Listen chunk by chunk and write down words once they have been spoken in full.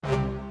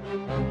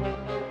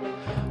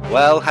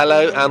Well,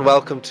 hello and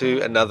welcome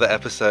to another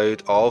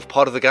episode of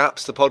Pod of the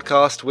Gaps, the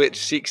podcast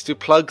which seeks to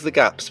plug the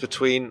gaps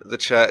between the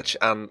church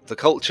and the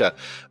culture.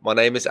 My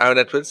name is Aaron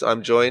Edwards.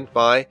 I'm joined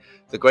by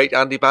the great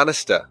Andy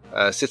Bannister,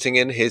 sitting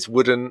in his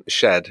wooden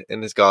shed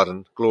in his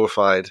garden,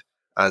 glorified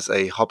as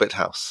a hobbit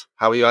house.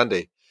 How are you,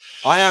 Andy?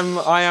 I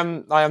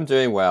am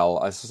doing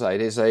well. As I say,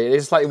 it is a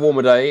slightly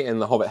warmer day in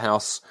the hobbit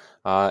house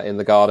in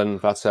the garden,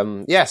 but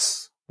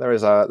yes, there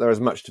is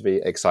much to be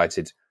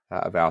excited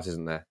about,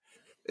 isn't there?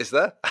 Is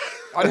there?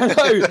 I don't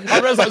know. I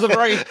realised that was a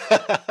very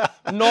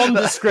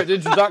nondescript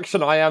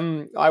introduction.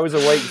 I was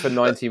awake for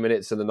 90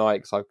 minutes in the night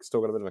because I've still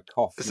got a bit of a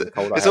cough.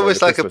 It's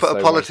almost like a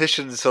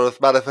politician's sort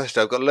of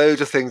manifesto. I've got loads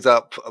of things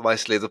up my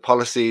sleeve. The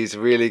policy's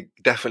really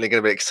definitely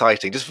going to be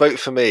exciting. Just vote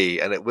for me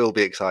and it will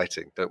be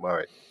exciting. Don't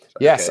worry.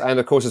 Yes, okay. And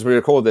of course, as we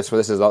record this,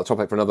 this is a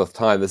topic for another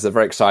time. This is a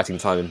very exciting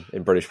time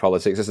in British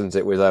politics, isn't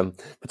it? With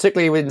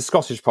particularly in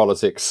Scottish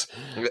politics.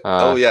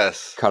 Oh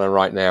yes, kind of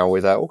right now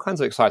with all kinds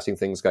of exciting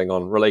things going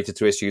on related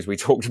to issues we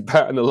talked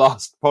about in the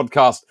last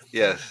podcast.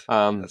 Yes,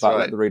 but right.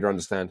 Let the reader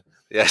understand.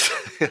 Yes,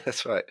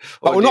 that's right.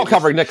 But we're not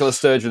covering Nicola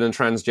Sturgeon and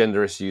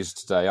transgender issues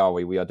today, are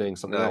we? We are doing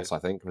something else, I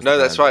think. No,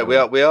 that's right.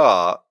 We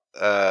are.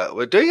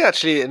 We're doing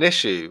actually an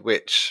issue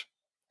which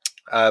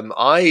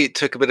I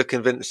took a bit of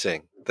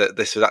convincing that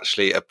this was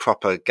actually a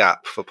proper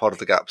gap for Pod of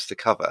the Gaps to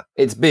cover.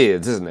 It's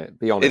beards, isn't it?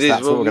 Be honest,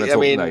 that's what we're going to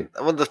talk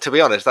about. Well, to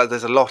be honest,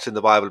 there's a lot in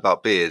the Bible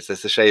about beards.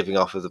 There's the shaving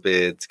off of the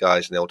beards,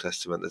 guys, in the Old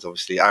Testament. There's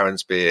obviously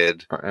Aaron's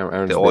beard,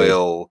 the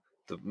oil,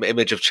 the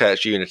image of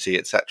church unity,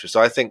 etc. So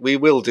I think we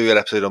will do an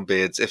episode on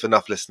beards if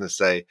enough listeners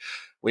say,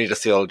 we need a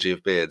theology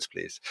of beards,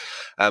 please.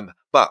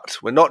 But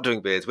we're not doing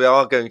beards. We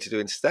are going to do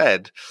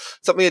instead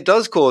something that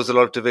does cause a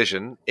lot of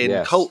division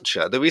in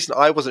culture. The reason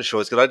I wasn't sure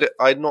is because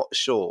I'm not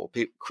sure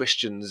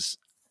Christians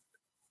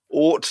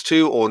ought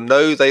to or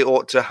know they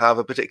ought to have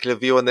a particular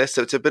view on this.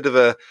 So it's a bit of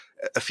a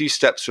few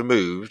steps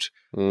removed.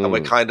 And we're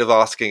kind of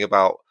asking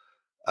about,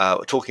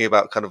 talking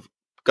about kind of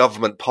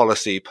government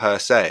policy per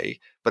se,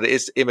 but it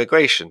is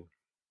immigration.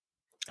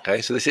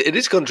 Okay, so it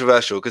is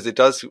controversial because it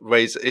does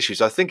raise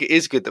issues. I think it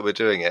is good that we're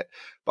doing it,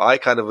 but I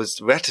kind of was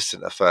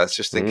reticent at first,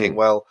 just thinking,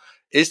 well,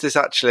 is this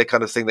actually a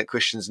kind of thing that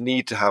Christians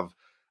need to have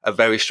a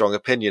very strong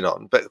opinion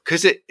on? But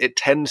because it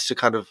tends to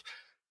kind of,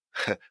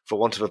 for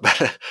want of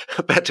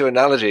a better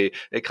analogy,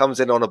 it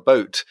comes in on a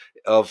boat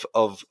of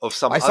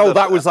some. I see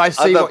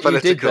what you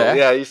did there.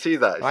 Yeah, you see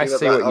that. I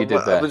see what you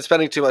did there. I've been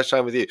spending too much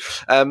time with you.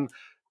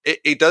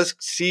 It does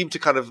seem to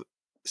kind of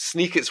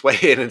sneak its way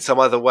in some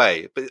other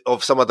way, but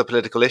of some other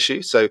political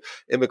issue. So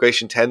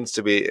immigration tends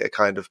to be a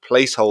kind of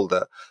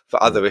placeholder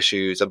for other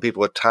issues, and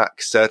people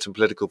attack certain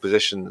political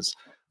positions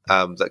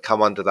that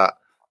come under that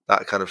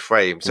kind of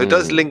frame. So it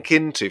does link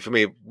into, for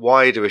me,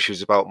 wider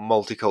issues about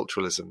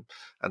multiculturalism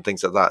and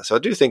things like that. So I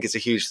do think it's a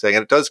huge thing,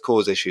 and it does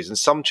cause issues. And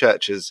some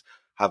churches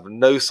have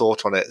no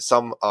thought on it.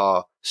 Some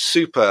are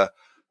super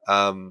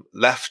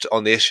left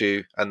on the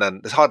issue, and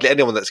then there's hardly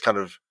anyone that's kind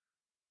of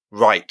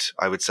right,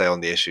 I would say,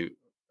 on the issue,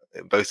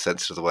 in both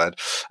senses of the word.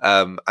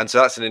 And so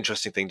that's an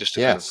interesting thing just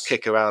to kind of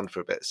kick around for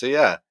a bit. So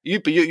yeah,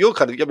 you're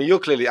kind of, I mean, you're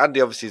clearly,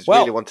 Andy obviously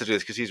really want to do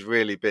this because he's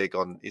really big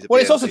on,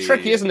 it's also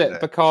tricky, isn't it?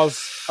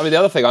 Because, I mean, the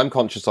other thing I'm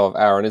conscious of,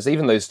 Aaron, is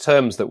even those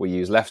terms that we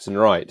use, left and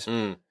right,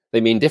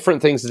 they mean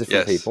different things to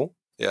different people.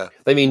 Yeah.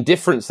 They mean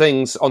different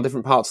things on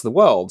different parts of the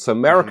world. So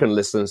American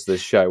listeners to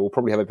this show will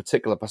probably have a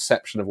particular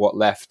perception of what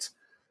left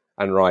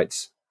and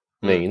right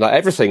mean. Like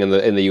everything in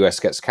the US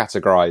gets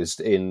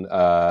categorized in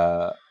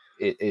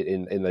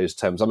those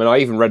terms. I mean, I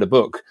even read a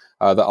book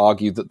that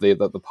argued that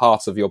the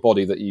part of your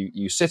body that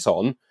you sit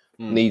on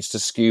needs to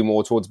skew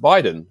more towards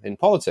Biden in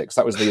politics.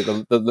 That was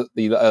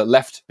the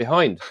Left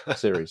Behind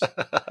series.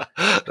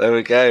 There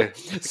we go.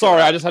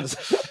 Sorry, I just had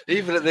to.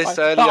 Even at this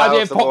early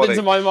hour of the popped morning.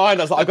 into my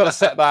mind. I was like, I've got to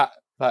set that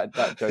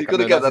joke. You've got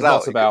to get that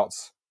out.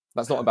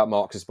 That's not about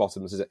Marxist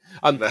bottoms, is it?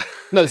 No,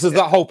 this is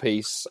that whole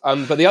piece.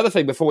 But the other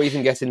thing, before we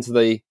even get into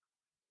the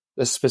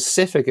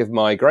specific of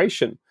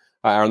migration,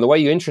 Aaron, the way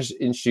you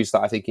introduce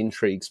that, I think,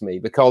 intrigues me,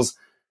 because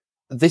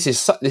this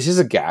is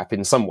a gap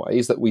in some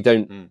ways that we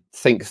don't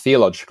think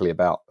theologically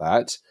about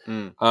that.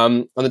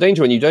 And the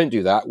danger when you don't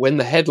do that, when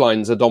the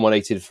headlines are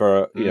dominated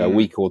for a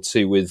week or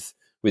two with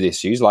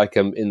issues, like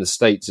in the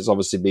States, it's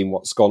obviously been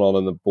what's gone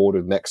on the border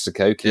with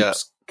Mexico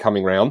keeps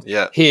coming round.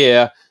 Yeah.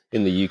 Here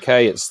in the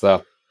UK, it's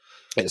the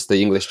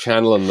English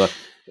Channel and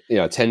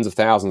the tens of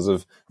thousands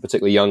of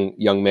particularly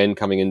young men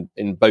coming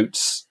in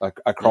boats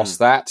across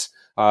that.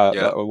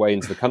 Away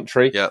into the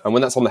country. Yeah. And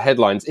when that's on the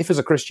headlines, if as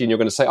a Christian you're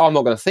going to say, I'm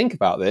not going to think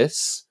about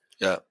this,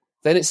 then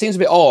it seems a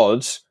bit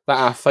odd that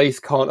our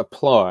faith can't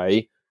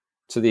apply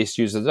to the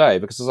issues of the day.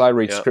 Because as I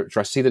read scripture,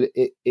 I see that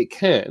it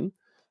can.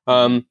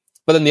 But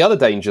then the other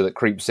danger that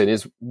creeps in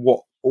is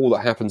what all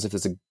that happens if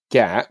there's a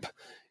gap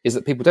is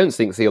that people don't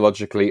think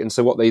theologically. And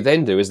so what they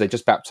then do is they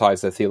just baptize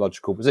their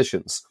theological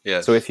positions.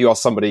 Yes. So if you are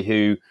somebody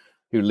who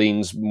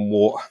leans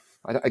more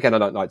I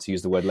don't like to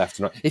use the word left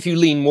and right. If you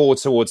lean more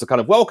towards the kind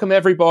of welcome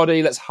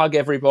everybody, let's hug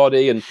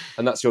everybody, and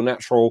that's your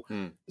natural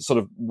sort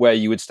of where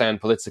you would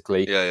stand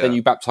politically, then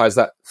you baptize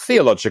that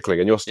theologically,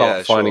 and you'll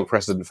start finding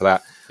precedent for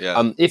that.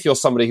 Yeah. If you're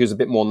somebody who's a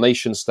bit more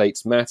nation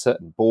states matter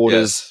and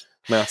borders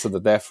matter, they're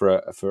there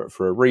for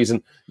a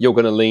reason, you're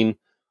going to lean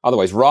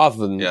otherwise, rather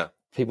than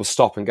people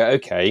stop and go,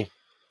 okay,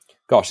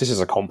 gosh, this is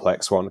a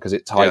complex one because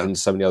it ties into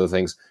so many other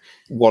things.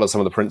 What are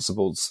some of the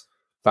principles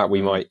that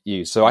we might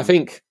use? So I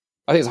think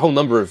there's a whole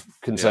number of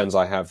concerns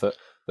I have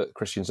that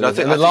Christians. And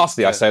then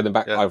lastly, I say, and then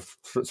back, I've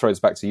throw this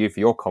back to you for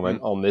your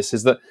comment on this,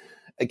 is that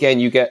again,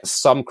 you get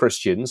some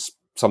Christians,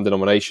 some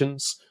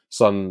denominations,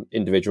 some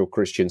individual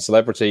Christian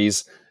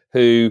celebrities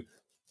who,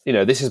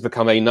 this has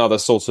become another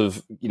sort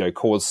of,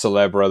 cause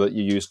célèbre that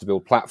you use to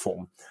build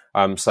platform.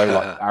 So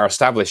like our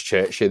established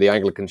church here, the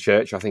Anglican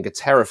Church, I think are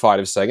terrified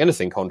of saying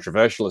anything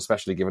controversial,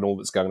 especially given all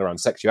that's going around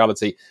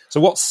sexuality. So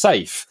what's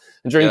safe?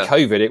 And during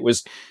COVID, it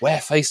was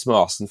wear face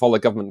masks and follow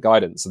government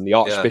guidance. And the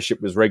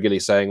Archbishop was regularly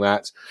saying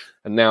that.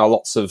 And now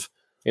lots of,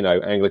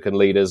 Anglican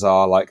leaders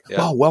are like,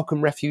 oh,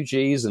 welcome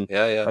refugees and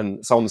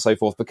so on and so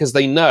forth, because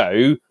they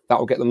know that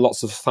will get them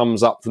lots of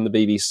thumbs up from the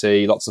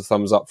BBC, lots of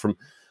thumbs up from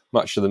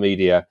much of the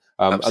media.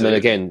 And then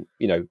again,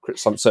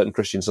 some certain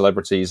Christian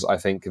celebrities, I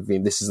think,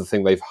 this is the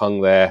thing they've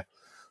hung their,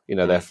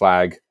 their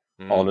flag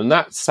on. And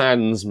that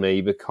saddens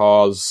me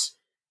because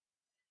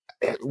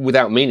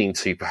without meaning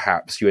to,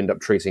 perhaps you end up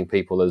treating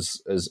people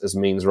as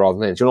means rather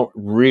than ends. You're not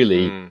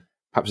really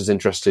perhaps as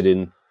interested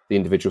in the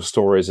individual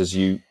stories as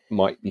you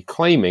might be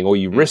claiming, or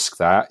you risk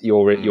that.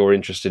 You're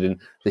interested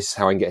in, this is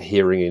how I can get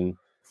hearing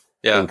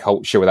in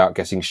culture without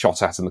getting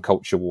shot at in the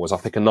culture wars. I'll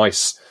pick a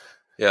nice,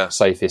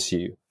 safe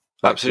issue.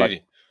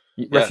 Absolutely.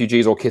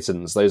 Refugees or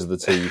kittens, those are the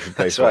two you should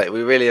go That's for. right.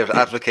 We really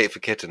advocate for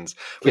kittens.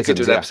 We could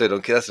do an episode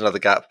on that's another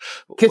gap.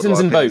 Kittens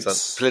and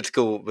boats.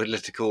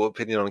 Political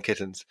opinion on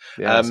kittens.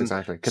 Yeah,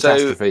 exactly.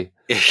 Catastrophe.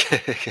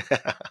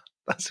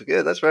 That's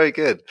good. That's very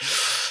good.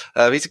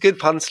 He's a good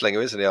pun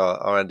slinger, isn't he?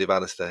 Our Andy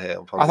Bannister here.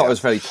 I thought it was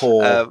very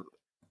poor.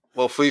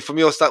 Well, from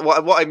your side,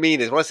 what I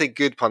mean is, when I say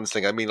good pun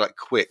slinger, I mean like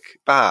quick,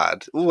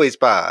 bad, always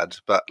bad,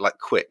 but like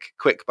quick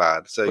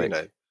bad. So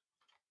quick.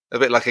 A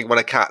bit like when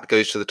a cat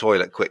goes to the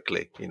toilet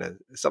quickly,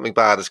 something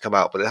bad has come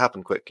out, but it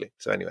happened quickly.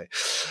 So anyway,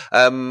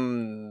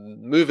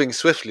 moving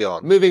swiftly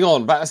on.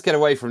 But let's get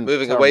away from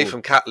away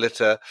from cat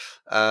litter.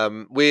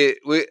 We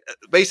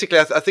basically,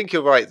 I think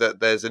you're right that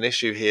there's an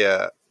issue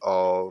here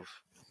of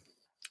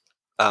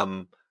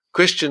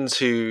Christians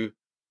who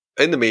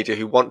in the media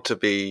who want to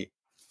be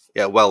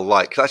well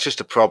liked. That's just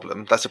a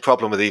problem. That's a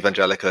problem with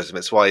evangelicalism.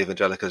 It's why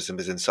evangelicalism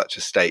is in such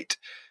a state.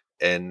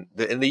 In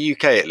the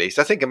UK, at least,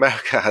 I think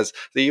the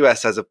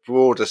US has a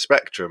broader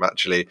spectrum,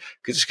 actually,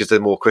 just because there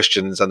are more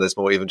Christians and there's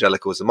more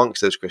evangelicals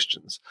amongst those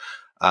Christians.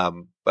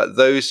 But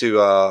those who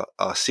are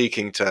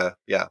seeking to,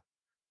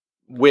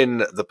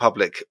 win the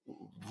public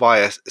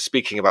via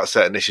speaking about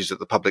certain issues that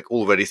the public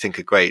already think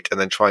are great, and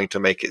then trying to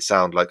make it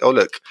sound like, oh,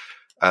 look,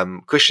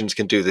 Christians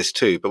can do this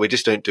too, but we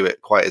just don't do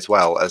it quite as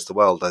well as the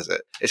world does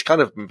it. It's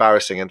kind of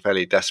embarrassing and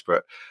fairly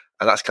desperate.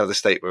 And that's kind of the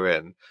state we're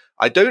in.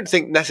 I don't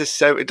think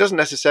it doesn't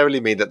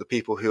necessarily mean that the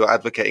people who are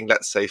advocating,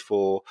 let's say,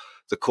 for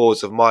the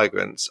cause of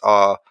migrants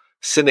are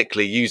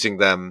cynically using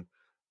them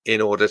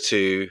in order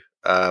to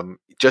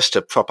just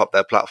to prop up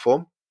their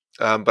platform.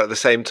 But at the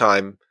same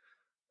time,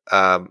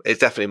 it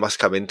definitely must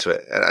come into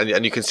it.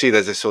 And you can see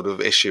there's this sort of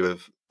issue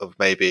of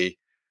maybe,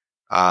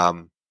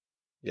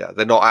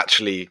 they're not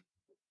actually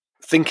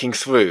thinking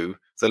through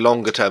the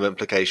longer term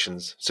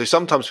implications. So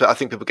sometimes I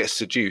think people get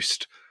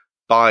seduced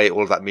by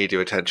all of that media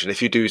attention.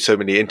 If you do so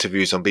many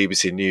interviews on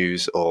BBC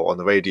News or on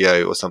the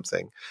radio or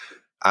something,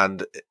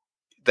 and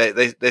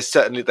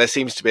there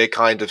seems to be a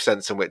kind of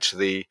sense in which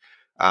the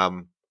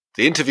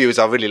interviewers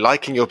are really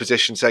liking your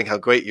position, saying how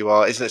great you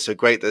are. Isn't it so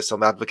great that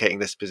some advocating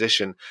this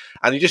position?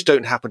 And you just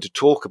don't happen to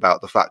talk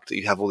about the fact that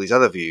you have all these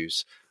other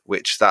views,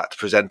 which that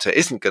presenter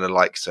isn't going to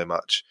like so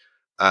much.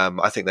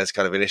 I think there's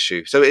kind of an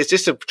issue. So it's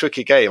just a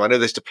tricky game. I know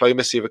there's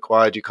diplomacy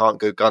required. You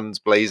can't go guns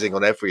blazing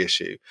on every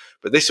issue.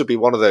 But this would be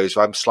one of those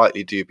where I'm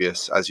slightly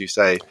dubious, as you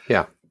say,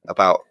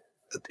 about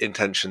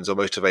intentions or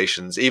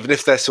motivations, even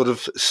if they're sort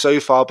of so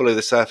far below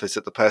the surface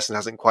that the person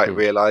hasn't quite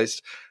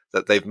realised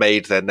that they've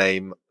made their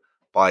name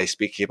by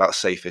speaking about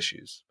safe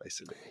issues,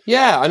 basically.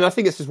 Yeah, and I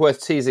think it's just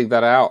worth teasing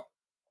that out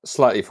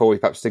slightly before we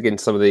perhaps dig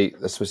into some of the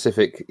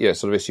specific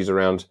sort of issues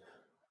around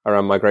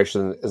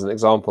migration as an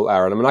example,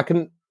 Aaron. I mean,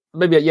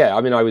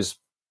 I was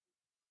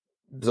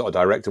sort of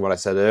direct in what I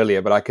said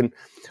earlier, but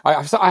I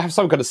have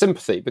some kind of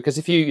sympathy, because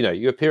if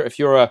you appear, if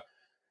you're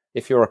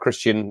a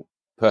Christian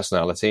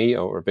personality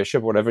or a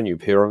bishop or whatever, and you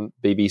appear on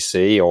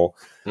BBC or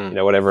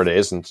whatever it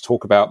is, and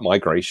talk about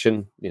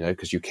migration,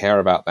 because you care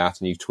about that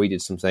and you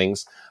tweeted some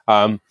things.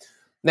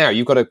 Now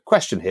you've got a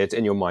question here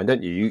in your mind,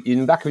 don't you?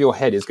 In the back of your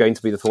head is going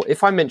to be the thought: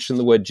 if I mention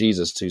the word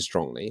Jesus too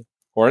strongly,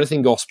 or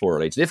anything gospel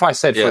related. If I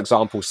said, for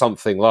example,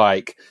 something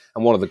like,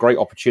 and one of the great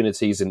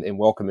opportunities in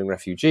welcoming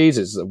refugees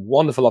is a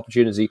wonderful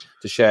opportunity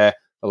to share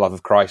the love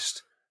of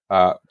Christ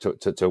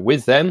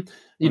with them,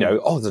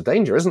 there's a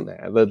danger, isn't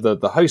there?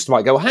 The host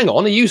might go, hang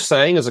on, are you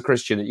saying as a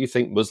Christian that you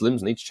think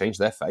Muslims need to change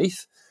their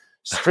faith?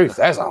 It's the truth.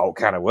 There's a whole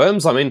can of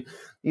worms. I mean,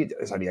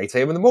 it's only 8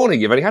 a.m. in the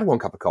morning. You've only had one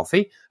cup of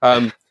coffee.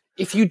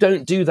 If you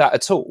don't do that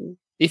at all,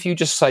 if you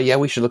just say, yeah,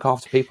 we should look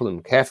after people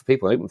and care for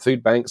people and open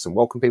food banks and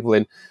welcome people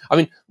in, I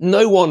mean,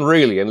 no one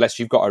really, unless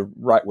you've got a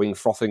right-wing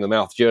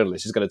frothing-the-mouth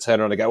journalist, is going to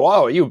turn around and go,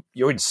 oh,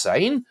 you're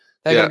insane?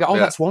 They're going to go,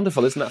 that's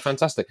wonderful. Isn't that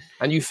fantastic?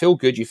 And you feel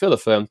good, you feel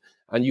affirmed,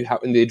 and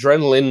and the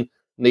adrenaline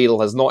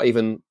needle has not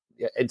even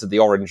entered the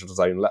orange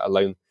zone, let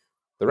alone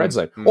the red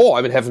zone. Or,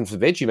 I mean, heaven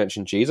forbid, you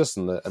mentioned Jesus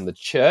and the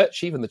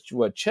church, even the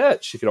word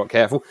church, if you're not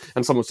careful,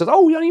 and someone says,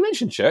 oh, you only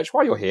mentioned church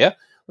while you're here.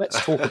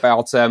 Let's talk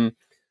about, the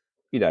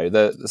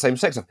same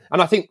sex stuff.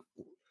 And I think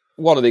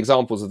one of the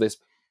examples of this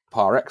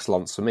par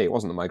excellence for me, it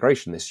wasn't the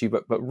migration issue,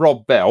 but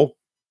Rob Bell,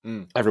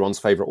 everyone's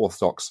favourite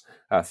Orthodox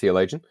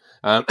theologian,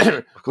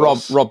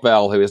 Rob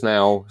Bell, who is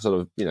now sort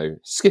of,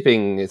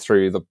 skipping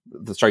through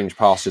the strange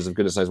pastures of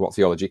goodness knows what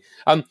theology.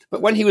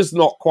 But when he was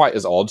not quite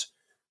as odd,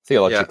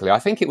 theologically, I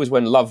think it was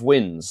when Love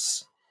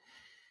Wins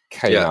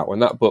came out, when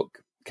that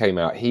book came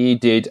out, he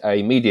did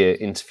a media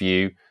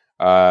interview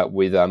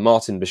with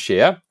Martin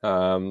Bashir,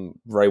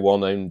 very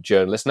well-known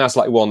journalist, now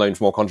slightly well-known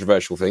for more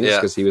controversial things,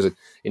 because he was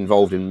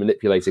involved in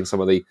manipulating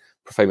some of the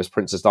famous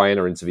Princess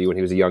Diana interview when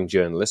he was a young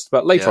journalist.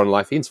 But later on in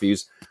life, he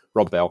interviews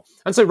Rob Bell.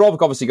 And so Rob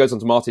obviously goes on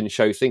to Martin's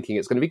show thinking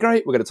it's going to be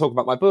great. We're going to talk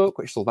about my book,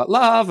 which is all about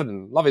love,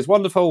 and love is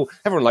wonderful.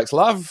 Everyone likes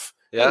love.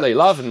 Don't they?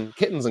 Love and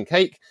kittens and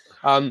cake.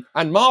 And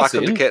Martin...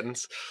 Welcome to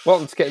kittens.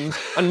 Welcome to kittens.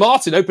 And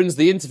Martin opens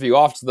the interview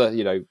after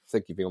the,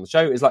 thank you for being on the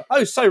show. Is like,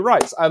 oh, so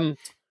right.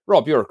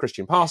 Rob, you're a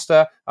Christian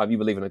pastor. You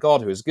believe in a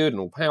God who is good and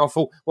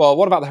all-powerful. Well,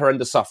 what about the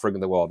horrendous suffering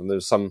in the world? And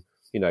there's some,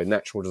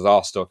 natural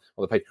disaster on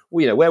the page.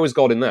 Well, where was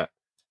God in that?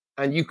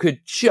 And you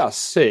could just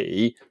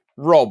see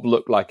Rob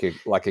look like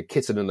a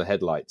kitten in the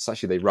headlights.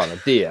 Actually, they run a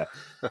deer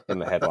in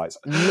the headlights.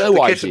 No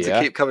the idea.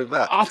 Kittens keep coming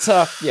back.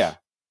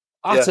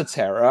 Utter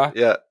terror.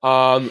 Yeah.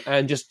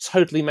 And just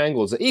totally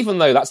mangles it. Even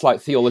though that's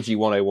like Theology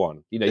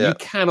 101. You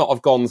cannot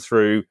have gone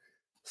through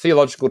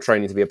theological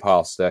training to be a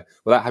pastor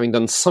without having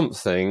done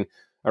something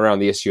around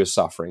the issue of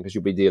suffering, because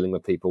you'll be dealing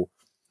with people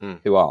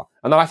who are.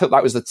 And I thought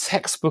that was the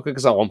textbook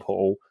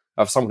example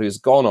of someone who's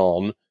gone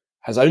on,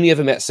 has only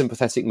ever met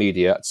sympathetic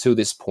media to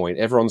this point.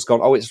 Everyone's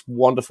gone, oh, it's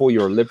wonderful,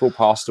 you're a liberal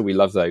pastor, we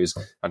love those.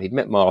 And he'd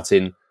met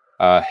Martin,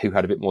 who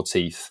had a bit more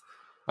teeth.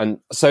 And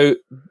so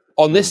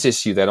on this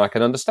issue, then, I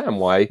can understand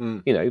why,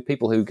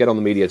 people who get on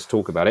the media to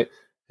talk about it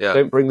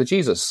don't bring the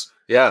Jesus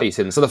piece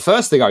in. So the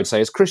first thing I would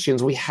say is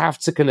Christians, we have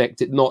to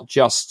connect it not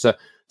just to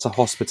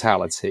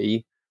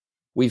hospitality.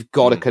 We've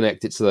got to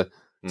connect it to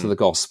the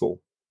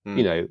gospel.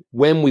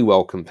 When we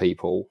welcome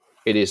people,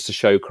 it is to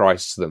show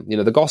Christ to them.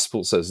 The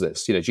gospel says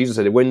this. Jesus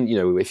said, when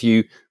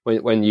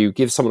you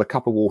give someone a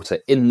cup of water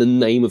in the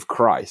name of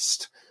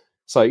Christ.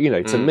 So,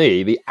 to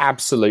me, the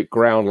absolute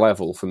ground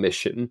level for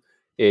mission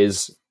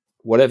is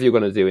whatever you're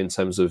going to do in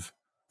terms of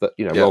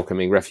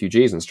welcoming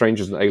refugees and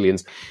strangers and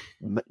aliens,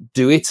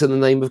 do it in the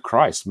name of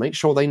Christ. Make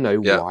sure they know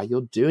why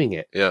you're doing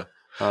it. Yeah.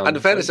 And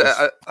in fairness,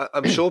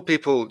 I'm sure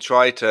people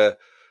try to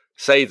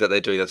say that they're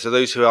doing that. So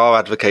those who are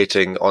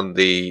advocating on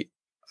the,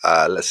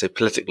 let's say,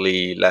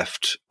 politically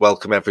left,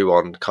 welcome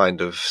everyone kind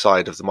of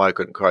side of the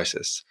migrant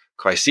crises,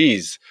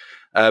 the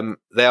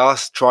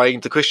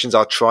Christians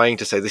are trying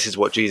to say this is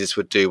what Jesus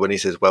would do when he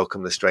says,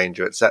 welcome the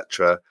stranger,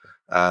 etc.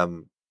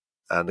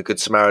 And the Good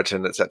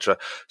Samaritan, etc.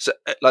 So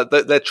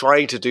they're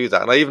trying to do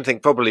that. And I even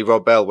think probably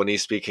Rob Bell, when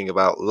he's speaking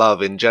about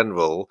love in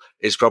general,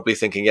 is probably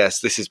thinking,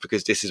 yes, this is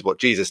because this is what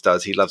Jesus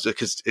does. He loves it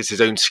because it's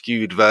his own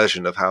skewed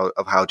version of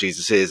how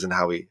Jesus is and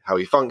how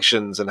he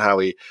functions and how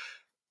he,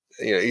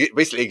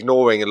 basically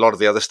ignoring a lot of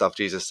the other stuff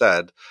Jesus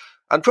said.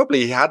 And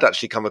probably he had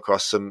actually come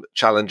across some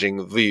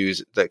challenging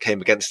views that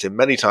came against him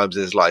many times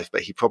in his life,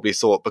 but he probably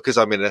thought, because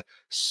I'm in a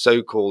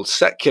so-called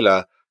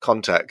secular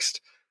context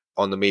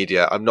on the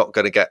media, I'm not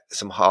going to get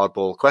some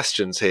hardball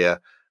questions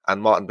here.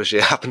 And Martin Bashir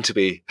happened to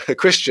be a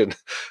Christian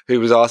who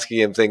was asking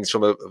him things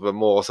from a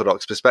more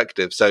orthodox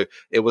perspective. So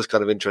it was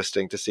kind of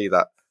interesting to see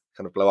that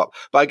kind of blow up.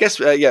 But I guess,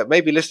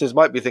 maybe listeners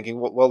might be thinking,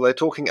 well, they're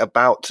talking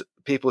about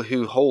people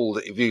who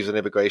hold views on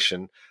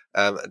immigration,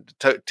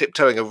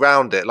 tiptoeing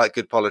around it like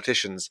good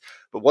politicians.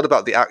 But what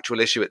about the actual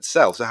issue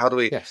itself? So how do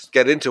we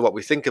get into what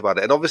we think about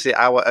it? And obviously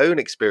our own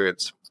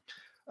experience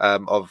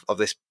of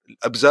this,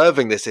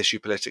 observing this issue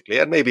politically,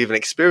 and maybe even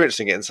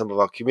experiencing it in some of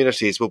our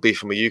communities, will be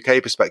from a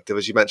UK perspective.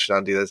 As you mentioned,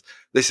 Andy,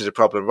 this is a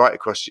problem right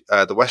across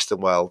the Western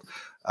world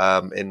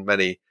in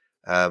many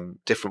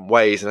different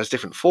ways and has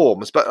different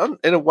forms. But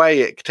in a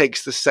way, it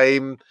takes the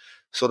same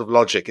sort of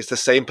logic. It's the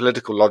same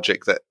political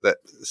logic that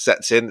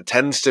sets in. It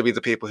tends to be the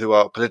people who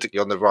are politically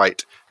on the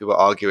right who are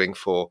arguing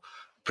for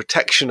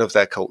protection of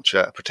their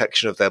culture,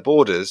 protection of their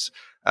borders,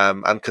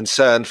 and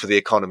concern for the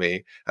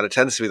economy. And it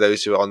tends to be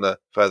those who are on the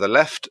further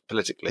left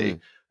politically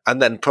And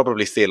then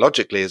probably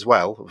theologically as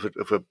well,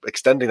 if we're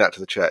extending that to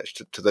the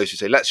church, to those who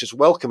say, let's just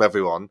welcome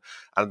everyone,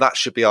 and that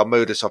should be our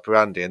modus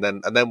operandi, and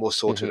then we'll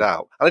sort it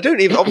out. And I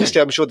don't even, obviously,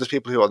 I'm sure there's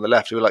people who are on the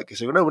left who are like,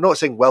 so, no, we're not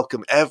saying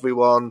welcome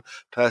everyone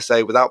per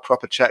se without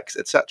proper checks,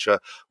 etc.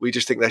 We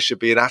just think there should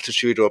be an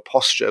attitude or a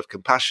posture of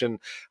compassion.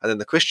 And then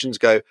the Christians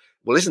go,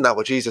 well, isn't that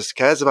what Jesus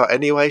cares about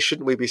anyway?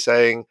 Shouldn't we be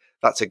saying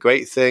that's a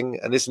great thing?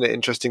 And isn't it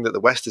interesting that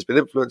the West has been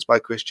influenced by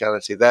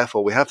Christianity?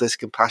 Therefore, we have this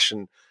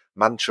compassion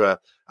mantra.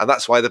 And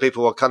that's why the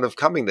people are kind of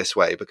coming this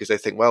way, because they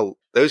think, well,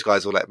 those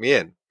guys will let me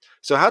in.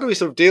 So how do we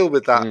sort of deal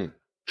with that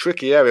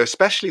tricky area,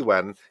 especially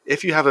when,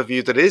 if you have a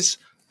view that is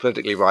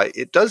politically right,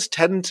 it does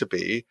tend to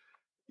be,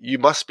 you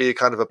must be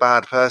kind of a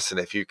bad person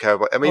if you care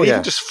about, I mean,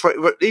 even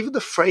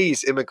the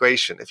phrase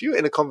immigration, if you're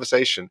in a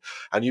conversation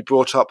and you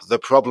brought up the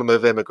problem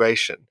of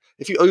immigration,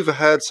 if you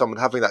overheard someone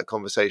having that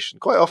conversation,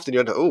 quite often you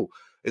wonder, oh,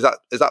 is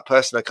that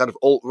person a kind of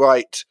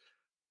alt-right,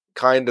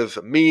 kind of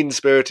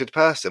mean-spirited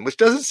person, which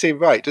doesn't seem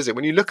right, does it?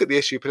 When you look at the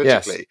issue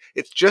politically,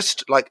 it's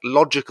just like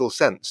logical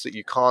sense that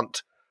you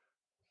can't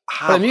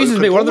have. It amuses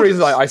me. One of the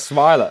reasons I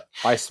smile at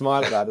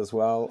that as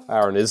well,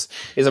 Aaron, is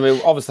I mean,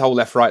 obviously the whole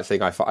left-right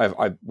thing.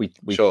 We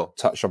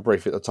touched on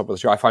briefly at the top of the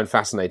show. I find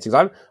fascinating.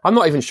 I'm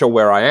not even sure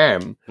where I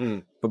am,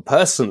 but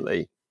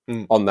personally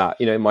on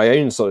that, in my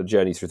own sort of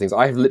journey through things,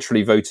 I have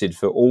literally voted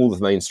for all the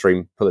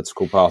mainstream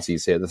political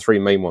parties here, the three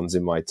main ones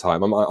in my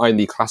time. I'm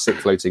the classic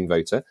floating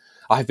voter.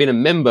 I've been a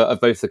member of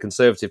both the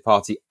Conservative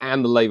Party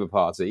and the Labour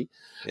Party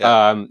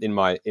in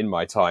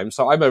my time.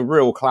 So I'm a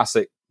real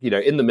classic,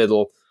 in the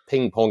middle,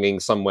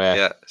 ping-ponging somewhere.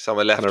 Yeah,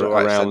 somewhere left or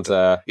right around.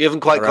 You haven't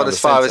quite gone as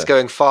far as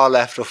going far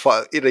left or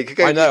far. You could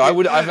go. I know.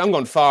 I haven't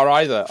gone far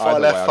either. Far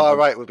left, way. Far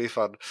right would be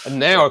fun. And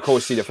now, of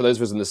course, for those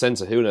of us in the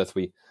centre, who on earth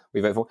we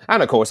vote for?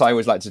 And of course, I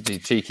always like to be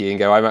cheeky and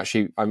go. I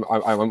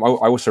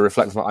also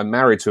reflect that I'm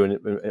married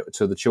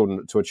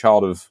to a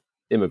child of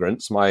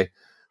immigrants. My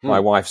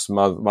wife's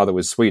mother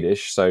was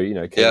Swedish, so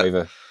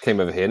came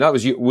over here. And that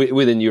was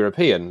within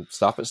European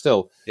stuff, but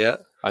still,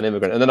 an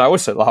immigrant. And then I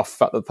also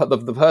laugh at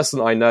the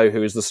person I know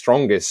who's the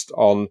strongest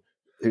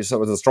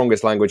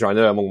language I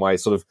know among my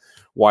sort of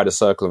wider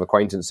circle of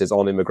acquaintances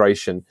on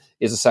immigration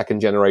is a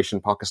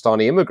second-generation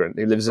Pakistani immigrant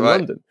who lives in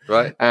London.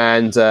 Right.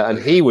 And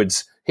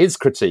his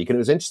critique, and it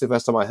was interesting the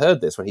first time I heard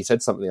this when he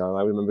said something, and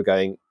I remember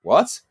going,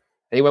 "What?"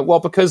 And he went, "Well,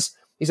 because,"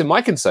 he said,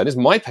 "my concern is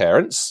my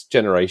parents'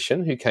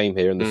 generation who came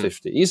here in the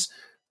 50s.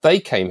 They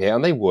came here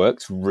and they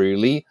worked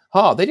really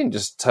hard. They didn't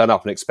just turn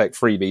up and expect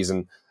freebies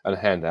and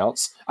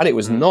handouts. And it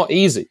was not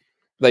easy.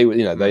 They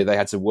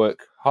had to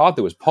work hard.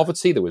 There was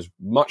poverty. There was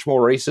much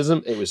more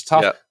racism. It was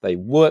tough. Yeah. They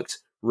worked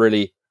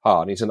really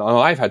hard." And he said,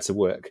 I've had to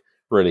work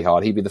really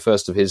hard. He'd be the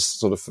first of his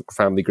sort of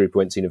family group who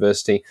went to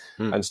university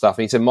and stuff.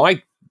 And he said,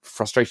 my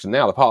frustration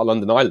now, the part of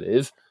London I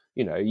live,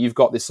 you've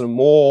got this sort of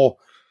more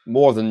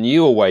the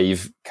newer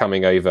wave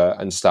coming over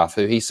and stuff,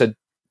 who he said,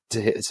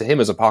 to him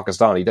as a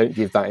Pakistani, don't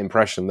give that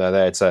impression they're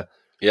there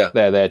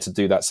to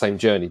do that same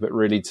journey, but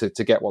really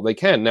to get what they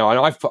can. Now,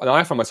 I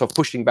find myself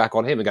pushing back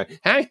on him and going,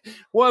 "Hey,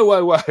 whoa,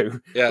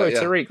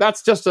 Tariq,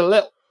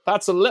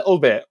 that's a little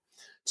bit."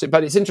 So,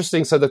 but it's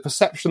interesting. So the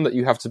perception that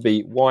you have to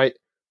be white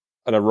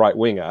and a right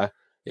winger.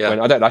 Yeah.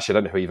 When I don't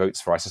know who he votes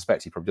for. I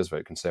suspect he probably does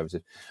vote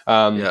Conservative.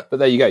 But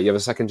there you go. You have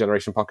a second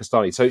generation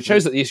Pakistani. So it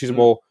shows that the issues are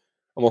more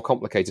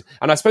complicated.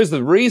 And I suppose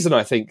the reason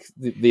I think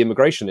the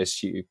immigration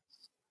issue,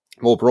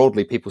 more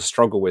broadly, people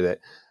struggle with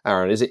it,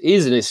 Aaron, is it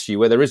is an issue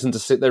where there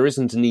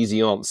isn't an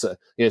easy answer.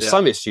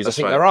 Some issues, I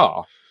think there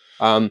are.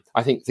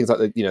 I think things like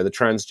the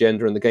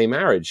transgender and the gay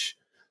marriage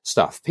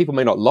stuff, people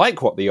may not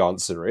like what the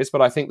answer is,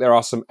 but I think there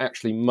are some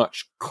actually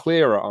much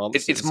clearer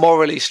answers. It's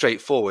morally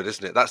straightforward,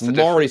 isn't it? That's the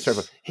morally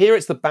straightforward. Here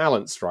it's the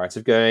balance, right,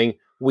 of going,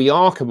 we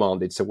are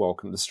commanded to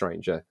welcome the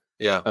stranger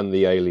and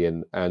the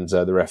alien and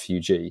the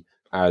refugee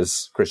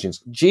as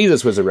Christians.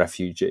 Jesus was a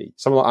refugee.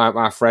 Some of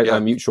our friend, our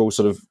mutual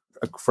sort of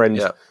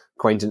friend,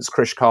 acquaintance,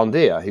 Krish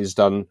Kandia, who's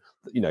done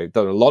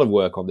a lot of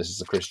work on this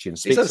as a Christian.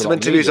 He's done some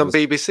interviews on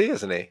BBC,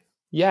 hasn't he?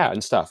 Yeah,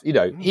 and stuff.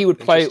 He would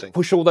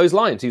push all those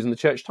lines. He was in the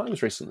Church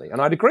Times recently,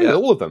 and I'd agree with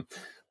all of them.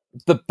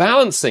 The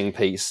balancing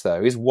piece,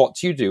 though, is what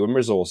do you do when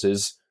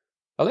resources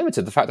are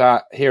limited? The fact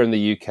that here in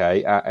the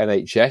UK, our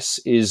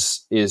NHS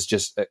is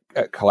just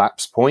at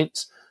collapse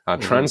point. Our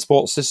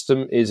transport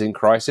system is in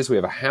crisis. We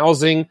have a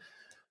housing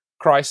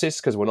crisis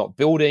because we're not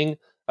building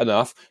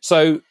enough.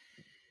 So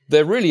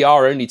there really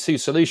are only two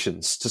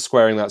solutions to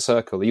squaring that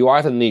circle. You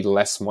either need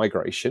less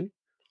migration,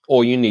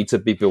 or you need to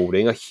be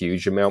building a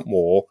huge amount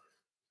more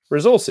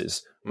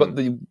resources. But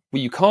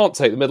you can't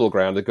take the middle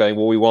ground of going,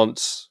 well, we want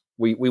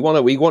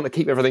to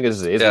keep everything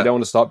as it is. We don't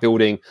want to start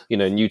building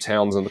new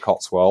towns in the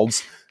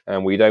Cotswolds,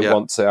 and we don't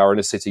want our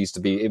inner cities to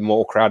be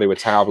more crowded with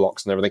tower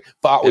blocks and everything.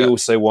 But we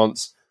also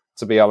want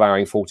to be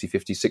allowing 40,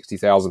 50,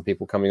 60,000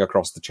 people coming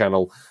across the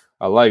channel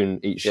alone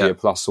each year,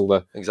 plus all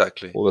the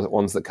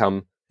ones that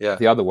come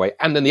the other way.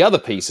 And then the other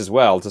piece as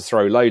well, to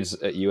throw loads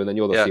at you, and then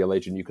you're the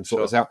theologian, you can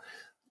sort this out.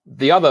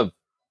 The other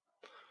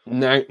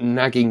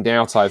nagging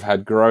doubt I've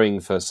had growing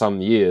for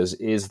some years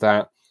is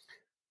that,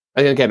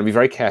 and again, I'll be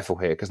very careful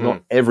here, because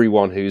not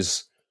everyone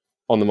who's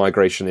on the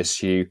migration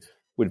issue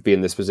would be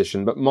in this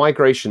position. But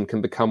migration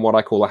can become what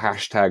I call a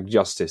hashtag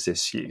justice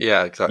issue.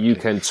 Yeah, exactly. You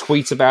can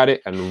tweet about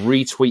it and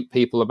retweet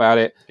people about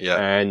it,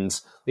 and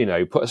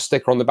put a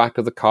sticker on the back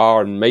of the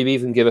car, and maybe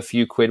even give a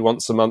few quid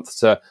once a month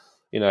to,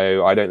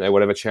 I don't know,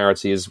 whatever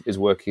charity is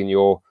working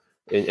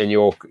in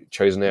your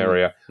chosen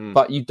area.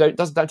 But you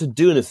doesn't have to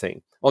do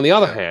anything. On the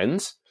other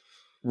hand,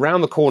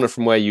 round the corner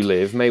from where you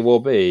live may well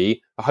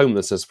be a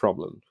homelessness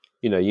problem.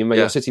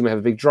 Your city may have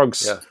a big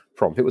drugs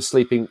problem.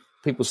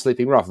 People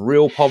sleeping rough,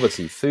 real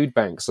poverty, food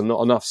banks and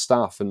not enough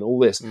staff, and all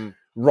this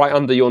right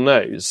under your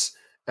nose.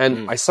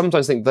 And I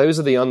sometimes think those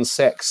are the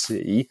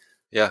unsexy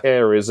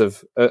areas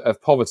of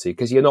poverty,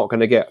 because you're not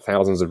going to get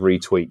thousands of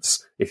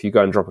retweets if you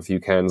go and drop a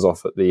few cans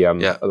off at the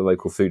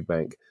local food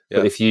bank.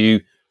 But if you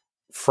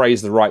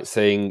phrase the right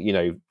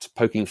thing,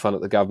 poking fun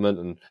at the government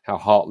and how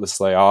heartless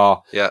they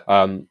are,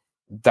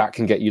 that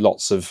can get you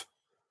lots of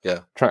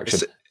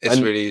traction.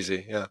 It's really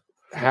easy.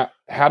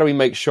 How do we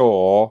make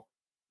sure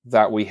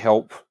that we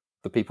help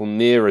the people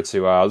nearer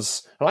to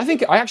us? And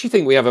I actually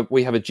think we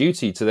have a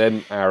duty to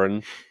them,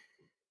 Aaron.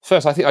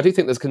 First, I do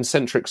think there's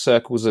concentric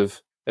circles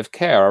of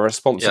care. Our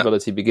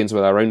responsibility begins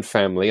with our own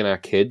family and our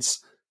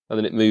kids, and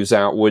then it moves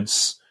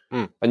outwards.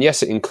 And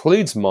yes, it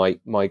includes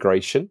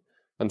migration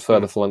and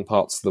further flung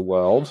parts of the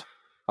world.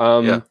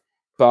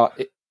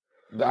 But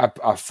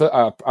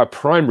our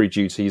primary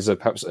duties are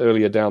perhaps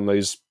earlier down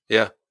those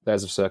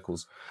layers of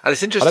circles. And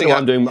it's interesting.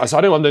 I don't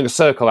know I'm doing a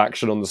circle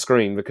action on the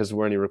screen because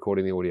we're only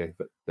recording the audio,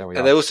 but there we are.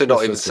 And they're also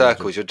not even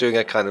circles. You're doing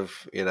a kind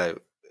of,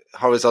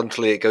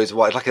 horizontally it goes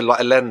wide, like a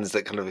lens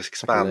that kind of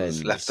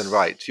expands left and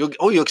right.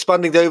 You're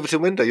expanding the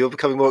Overton window. You're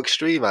becoming more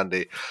extreme,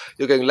 Andy.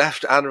 You're going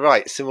left and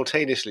right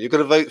simultaneously. You're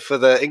going to vote for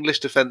the English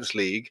Defence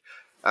League,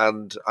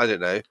 and I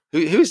don't know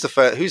who's the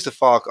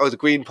far. Oh, the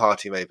Green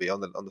Party maybe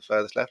on the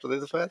furthest left. Are they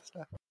the furthest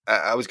left?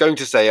 I was going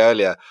to say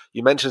earlier.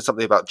 You mentioned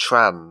something about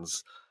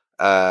trans.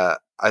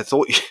 I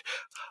thought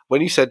when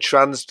you said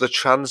the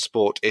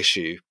transport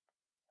issue.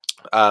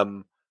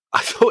 I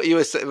thought you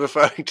were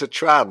referring to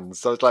trans.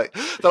 So I was like,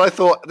 then I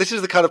thought this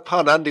is the kind of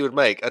pun Andy would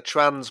make: a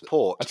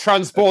transport. A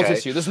transport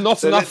issue. There's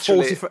not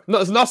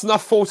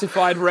enough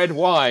fortified red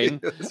wine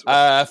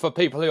for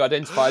people who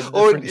identify as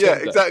different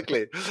gender.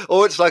 Exactly.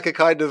 Or it's like a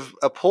kind of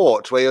a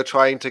port where you're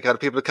trying to kind of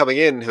people are coming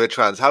in who are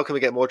trans. How can we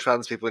get more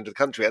trans people into the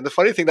country? And the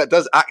funny thing that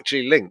does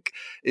actually link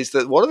is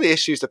that one of the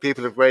issues that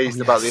people have raised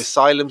about the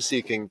asylum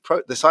seeker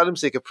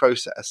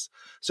process.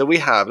 So we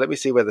have. Let me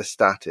see where the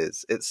stat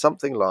is. It's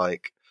something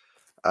like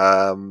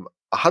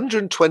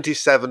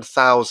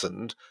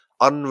 127,000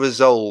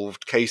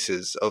 unresolved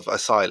cases of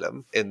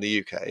asylum in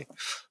the UK.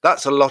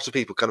 That's a lot of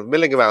people kind of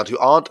milling around who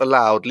aren't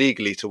allowed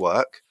legally to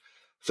work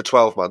for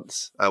 12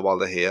 months while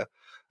they're here.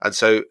 And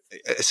so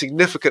a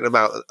significant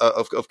amount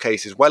of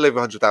cases, well over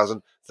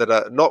 100,000, that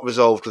are not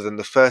resolved within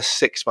the first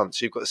 6 months.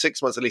 So you've got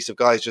 6 months at least of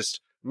guys,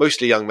 just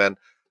mostly young men,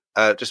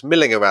 just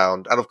milling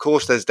around. And of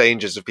course, there's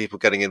dangers of people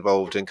getting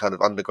involved in kind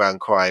of underground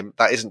crime.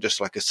 That isn't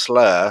just like a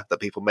slur that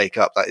people make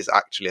up. That is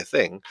actually a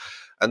thing.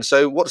 And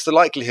so what's the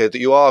likelihood that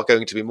you are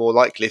going to be more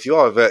likely, if you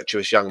are a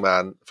virtuous young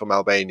man from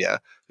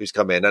Albania who's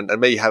come in and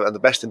may have the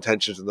best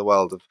intentions in the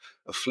world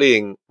of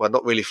fleeing, well,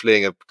 not really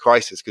fleeing a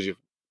crisis because you've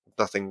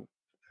nothing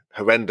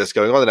horrendous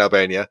going on in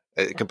Albania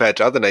compared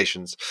to other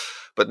nations,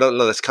 but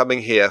nonetheless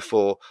coming here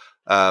for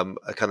a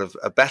kind of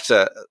a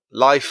better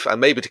life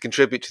and maybe to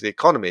contribute to the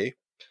economy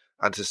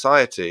and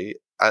society,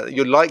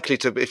 you're likely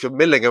to, if you're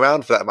milling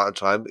around for that amount of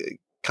time,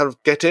 kind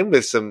of get in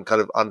with some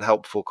kind of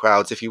unhelpful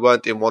crowds if you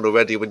weren't in one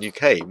already when you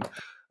came.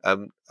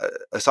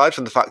 Aside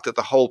from the fact that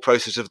the whole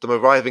process of them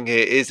arriving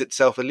here is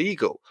itself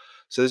illegal.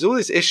 So there's all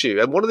this issue.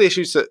 And one of the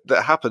issues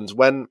that happens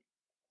when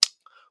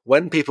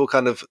people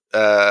kind of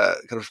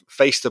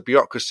face the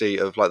bureaucracy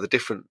of like the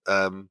different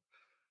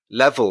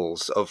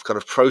levels of kind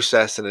of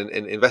process and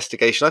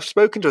investigation. I've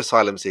spoken to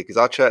asylum seekers.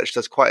 Our church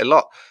does quite a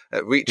lot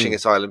at reaching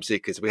asylum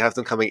seekers. We have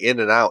them coming in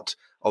and out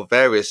of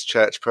various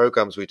church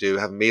programs. We do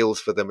have meals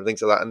for them and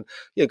things like that. And,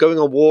 going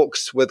on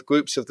walks with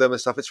groups of them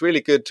and stuff. It's really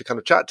good to kind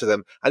of chat to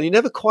them. And you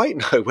never quite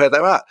know where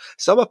they're at.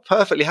 Some are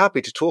perfectly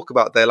happy to talk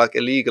about their like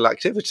illegal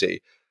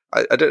activity.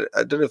 I don't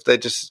know if they're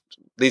just,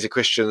 these are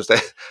Christians,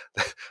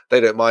 they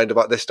don't mind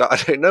about this stuff. I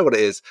don't know what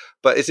it is,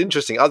 but it's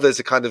interesting. Others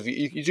are kind of,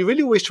 you're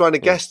really always trying to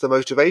guess the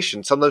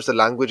motivation. Sometimes the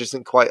language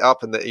isn't quite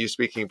up and that you're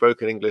speaking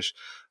broken English,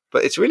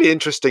 but it's really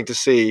interesting to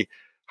see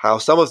how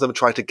some of them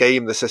try to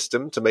game the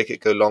system to make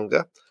it go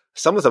longer.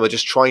 Some of them are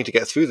just trying to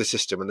get through the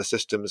system and the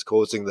system is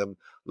causing them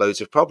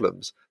loads of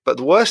problems. But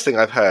the worst thing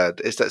I've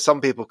heard is that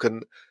some people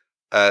can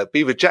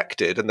be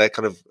rejected and they're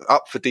kind of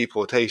up for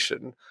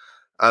deportation.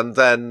 And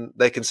then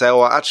they can say,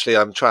 oh, actually,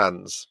 I'm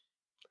trans.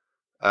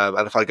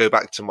 And if I go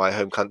back to my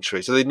home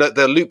country. So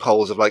there are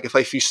loopholes of like,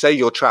 if you say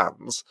you're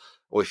trans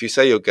or if you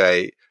say you're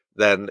gay,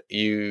 then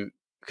you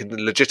can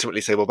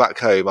legitimately say, well, back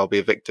home, I'll be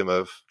a victim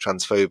of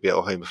transphobia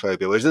or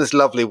homophobia. Whereas in this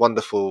lovely,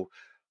 wonderful,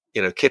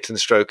 kitten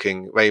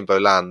stroking rainbow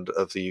land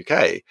of the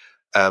UK,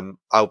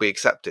 I'll be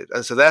accepted.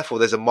 And so therefore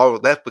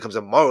there becomes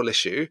a moral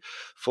issue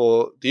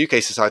for the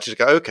UK society to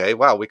go, okay,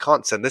 wow, we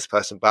can't send this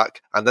person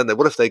back. And then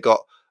what if they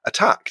got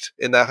attacked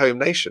in their home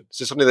nation.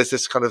 So suddenly there's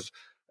this kind of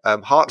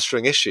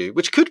heartstring issue,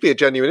 which could be a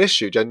genuine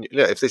issue,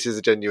 if this is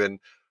a genuine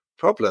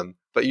problem.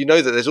 But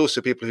that there's also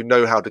people who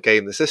know how to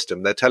game the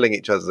system. They're telling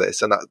each other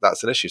this, and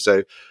that's an issue.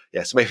 So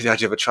so maybe the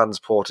idea of a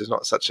transport is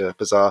not such a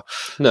bizarre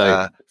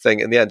thing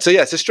in the end. So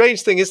it's a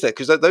strange thing, isn't it?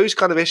 Because those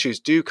kind of issues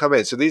do come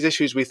in. So these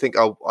issues we think,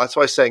 that's what I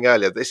was saying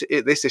earlier.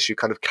 This issue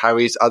kind of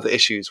carries other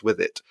issues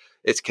with it.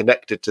 It's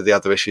connected to the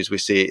other issues we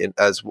see in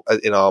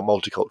our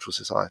multicultural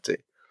society.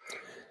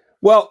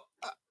 Well,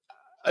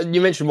 you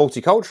mentioned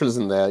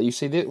multiculturalism there. You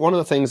see, one of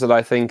the things that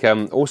I think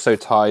also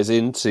ties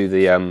into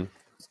the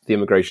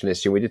immigration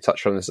issue, we did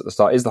touch on this at the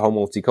start, is the whole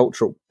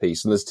multicultural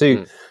piece. And there's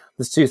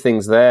two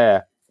things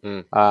there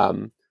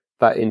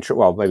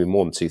that maybe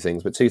more than two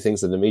things, but two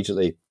things that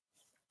immediately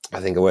I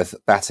think are worth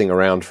batting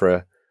around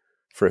for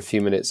a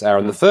few minutes,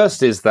 Aaron. The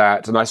first is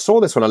that, and I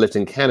saw this when I lived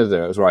in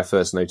Canada, it was where I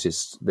first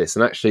noticed this.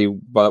 And actually,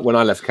 when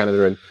I left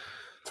Canada in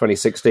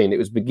 2016, it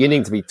was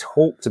beginning to be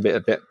talked a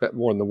bit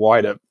more in the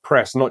wider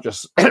press, not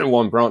just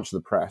one branch of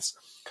the press,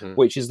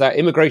 which is that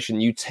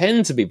immigration, you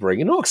tend to be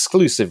bringing, not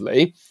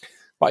exclusively,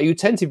 but you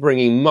tend to be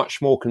bringing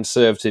much more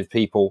conservative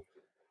people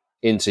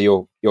into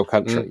your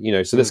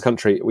country. So this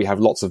country, we have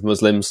lots of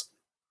Muslims,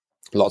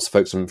 lots of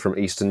folks from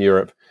Eastern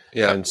Europe,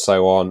 and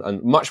so on,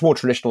 and much more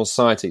traditional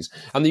societies.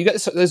 And you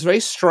get there's very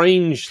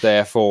strange,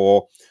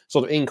 therefore,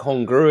 sort of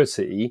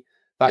incongruity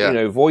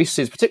that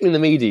voices, particularly in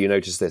the media, you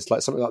notice this,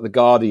 like something like The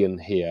Guardian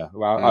here,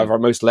 our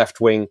most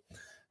left-wing,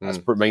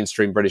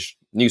 mainstream British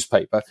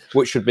newspaper,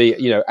 which should be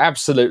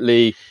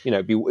absolutely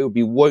it would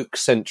be woke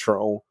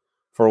central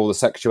for all the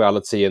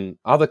sexuality and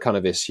other kind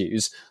of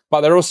issues, but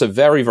they're also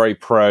very, very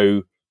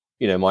pro,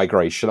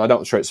 migration. I'm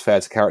not sure it's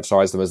fair to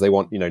characterize them as they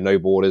want, no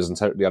borders and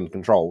totally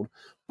uncontrolled.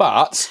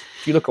 But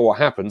if you look at what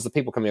happens, the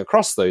people coming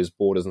across those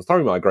borders and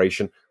through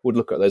migration would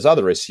look at those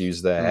other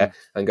issues there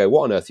and go,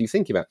 what on earth are you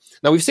thinking about?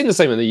 Now, we've seen the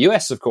same in the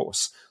US, of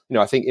course.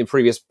 I think in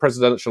previous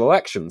presidential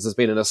elections, there's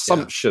been an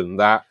assumption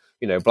that,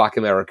 Black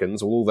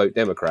Americans will all vote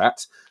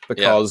Democrat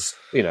because,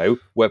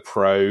 we're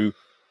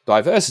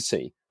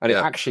pro-diversity. And it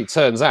actually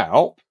turns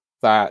out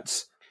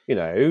that,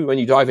 when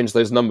you dive into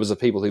those numbers of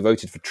people who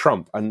voted for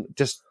Trump, and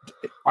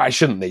I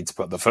shouldn't need to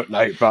put the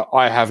footnote, but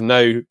I have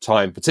no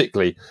time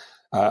particularly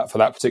for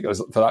that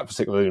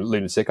particular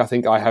lunatic. I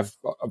think I have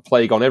a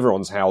plague on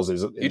everyone's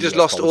houses. You just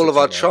lost all of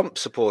our Trump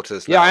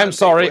supporters now. Yeah, I am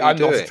sorry. I'm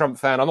not a Trump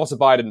fan. I'm not a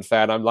Biden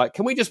fan. I'm like,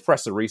 can we just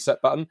press a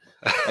reset button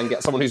and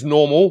get someone who's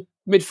normal,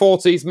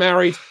 mid-40s,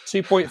 married,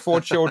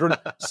 2.4 children,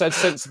 said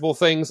sensible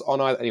things on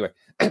either... Anyway,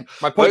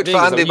 my point vote for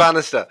Andy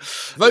Bannister.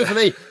 Vote for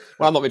me.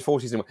 Well, I'm not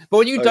mid-40s anymore. But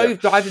when you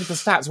dive into the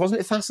stats, wasn't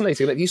it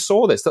fascinating that you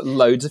saw this, that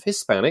loads of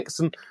Hispanics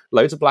and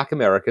loads of Black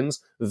Americans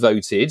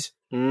voted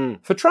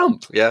for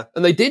Trump? Yeah.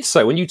 And they did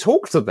so when you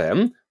talk to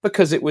them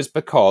because they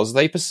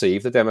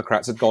perceived the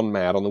Democrats had gone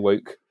mad on the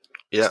woke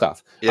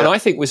stuff. Yeah. And I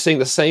think we're seeing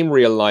the same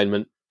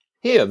realignment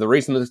here. The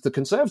reason that the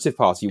Conservative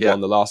Party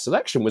won the last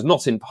election was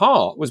in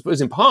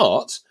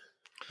part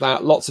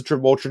that lots of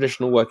more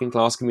traditional working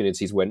class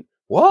communities went,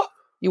 what?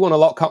 You want to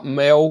lock up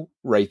male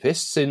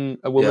rapists in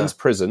a woman's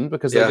prison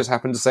because they just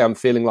happen to say, I'm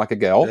feeling like a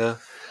girl. Yeah.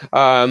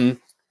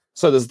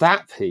 So there's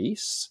that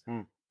piece.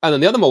 And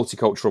then the other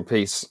multicultural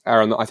piece,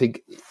 Aaron, that I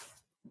think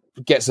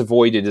gets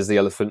avoided as the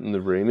elephant in the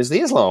room is the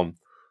Islam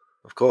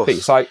of course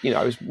piece. I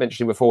was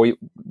mentioning before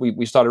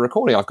we started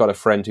recording, I've got a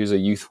friend who's a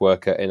youth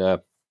worker in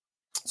a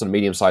sort of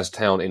medium-sized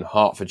town in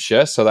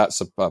Hertfordshire. So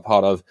that's a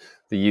part of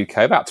the UK,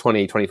 about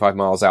 20, 25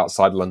 miles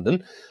outside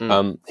London.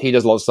 He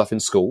does a lot of stuff in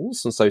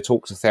schools and so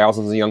talks to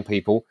thousands of young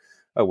people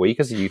a week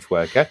as a youth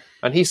worker.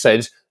 And he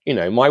said,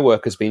 my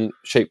work has been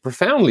shaped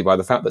profoundly by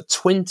the fact that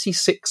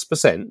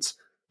 26%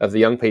 of the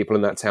young people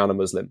in that town are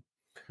Muslim.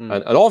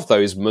 And of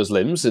those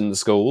Muslims in the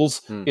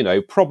schools,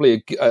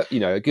 probably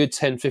a good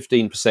 10,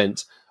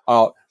 15%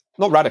 are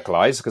not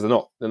radicalized because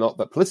they're not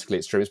that politically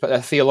extremist, but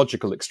they're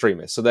theological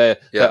extremists. So they're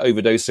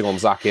overdosing on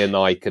Zakir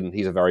Naik, and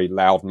he's a very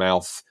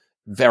loudmouth,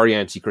 very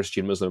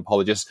anti-Christian Muslim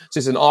apologist. So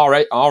it's in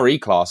RE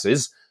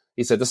classes.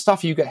 He said the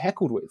stuff you get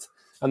heckled with,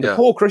 and the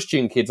poor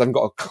Christian kids haven't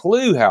got a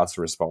clue how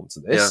to respond to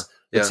this.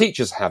 The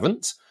teachers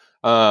haven't.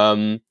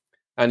 And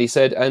he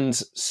said, and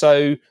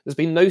so there's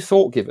been no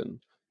thought given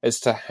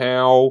as to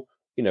how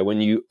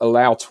when you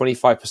allow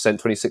 25%,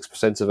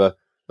 26% of a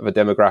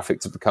demographic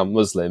to become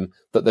Muslim,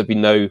 that there'd be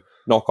no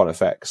knock-on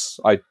effects.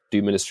 I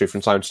do ministry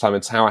from time to time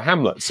in Tower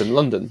Hamlets in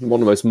London, one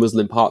of the most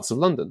Muslim parts of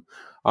London.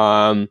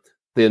 The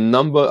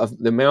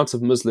amount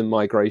of Muslim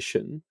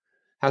migration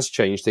has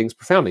changed things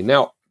profoundly.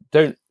 Now,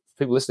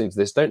 people listening to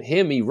this, don't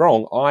hear me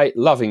wrong. I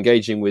love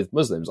engaging with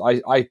Muslims.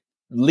 I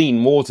lean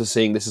more to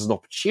seeing this as an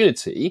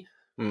opportunity.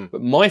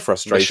 But my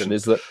frustration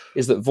is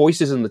that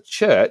voices in the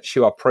church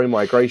who are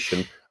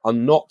pro-migration are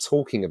not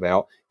talking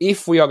about,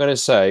 if we are going to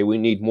say we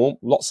need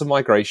lots of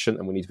migration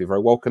and we need to be a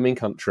very welcoming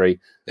country,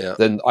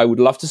 then I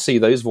would love to see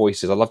those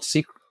voices. I'd love to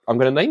see, I'm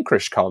going to name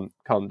Krish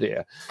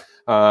Kandir.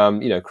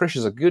 Krish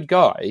is a good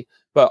guy,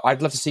 But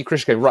I'd love to see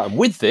Christians go, right, and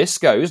with this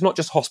goes not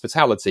just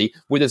hospitality,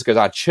 with this goes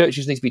our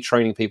churches need to be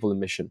training people in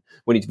mission.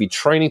 We need to be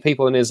training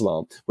people in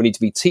Islam. We need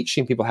to be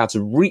teaching people how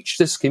to reach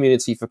this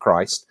community for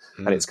Christ,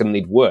 and it's going to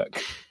need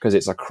work because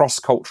it's a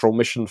cross-cultural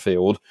mission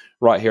field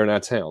right here in our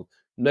town.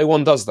 No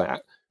one does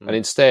that. And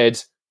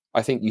instead,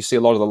 I think you see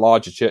a lot of the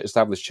larger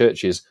established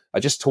churches are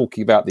just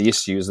talking about the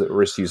issues that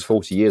were issues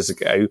 40 years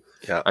ago.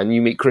 Yeah. And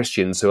you meet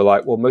Christians who are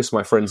like, well, most of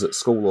my friends at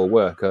school or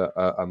work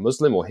are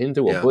Muslim or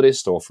Hindu or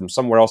Buddhist or from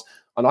somewhere else,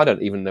 and I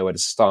don't even know where to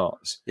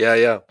start.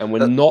 Yeah. And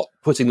we're not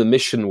putting the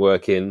mission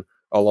work in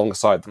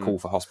alongside the call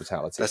for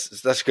hospitality.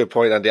 That's a good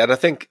point, Andy. And I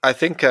think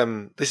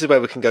this is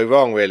where we can go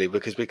wrong, really,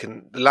 because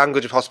the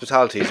language of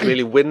hospitality is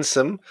really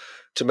winsome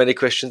to many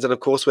Christians, and of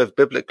course we have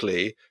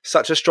biblically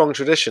such a strong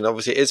tradition,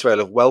 obviously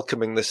Israel, of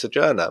welcoming the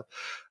sojourner.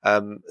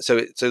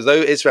 So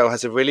though Israel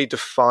has a really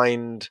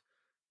defined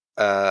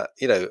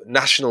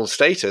national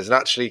status and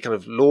actually kind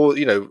of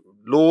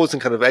laws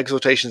and kind of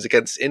exhortations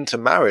against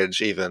intermarriage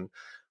even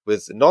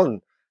with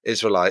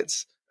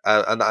non-Israelites,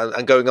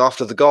 and going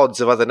after the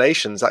gods of other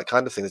nations, that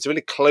kind of thing. There's a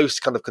really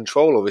close kind of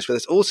control of this, but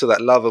there's also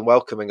that love and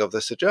welcoming of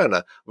the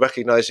sojourner,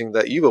 recognizing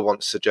that you were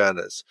once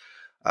sojourners.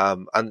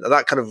 And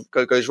that kind of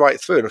goes right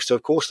through. And so,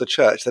 of course, the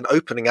church then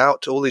opening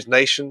out to all these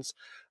nations,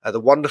 the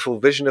wonderful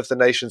vision of the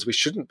nations. We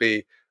shouldn't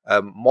be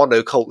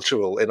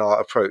monocultural in our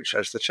approach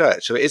as the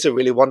church. So it is a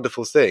really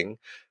wonderful thing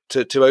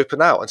to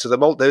open out. And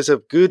so there's a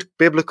good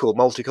biblical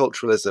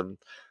multiculturalism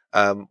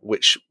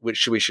which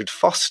we should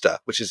foster,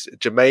 which is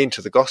germane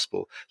to the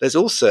gospel. There's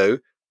also,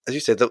 as you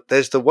said,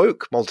 there's the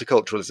woke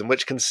multiculturalism,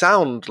 which can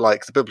sound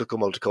like the biblical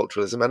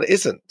multiculturalism, and it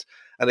isn't.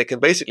 And it can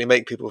basically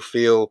make people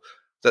feel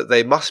that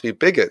they must be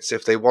bigots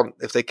if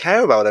they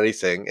care about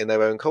anything in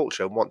their own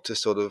culture and want to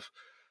sort of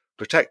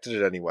protect it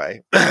in any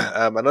way.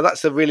 And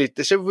it's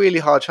a really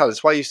hard challenge.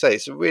 That's why you say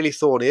it's a really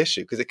thorny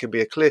issue, because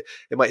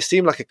it might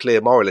seem like a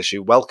clear moral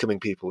issue. Welcoming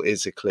people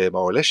is a clear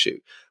moral issue.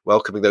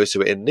 Welcoming those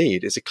who are in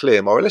need is a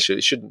clear moral issue.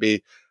 It shouldn't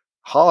be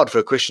hard for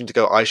a Christian to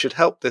go, I should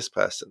help this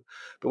person.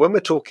 But when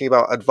we're talking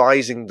about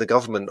advising the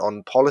government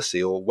on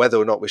policy, or whether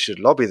or not we should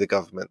lobby the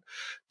government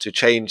to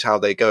change how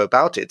they go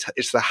about it,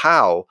 it's the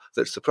how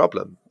that's the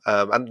problem.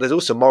 And there's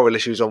also moral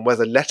issues on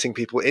whether letting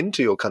people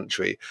into your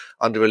country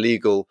under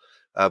illegal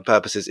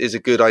purposes is a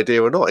good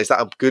idea or not. Is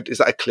that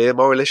a clear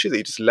moral issue, that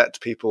you just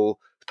let people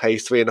pay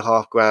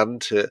 $3,500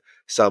 to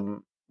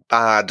some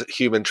bad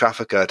human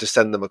trafficker to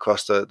send them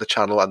across the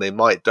channel, and they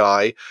might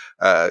die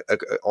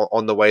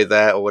on the way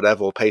there or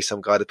whatever, or pay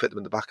some guy to put them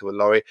in the back of a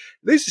lorry?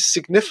 These are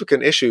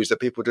significant issues that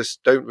people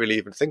just don't really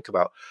even think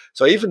about.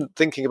 So even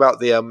thinking about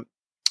the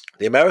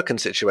American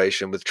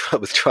situation with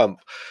Trump,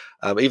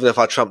 even if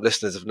our Trump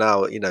listeners have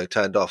now,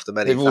 turned off, the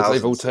many thousands,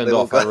 they've all turned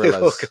off. They've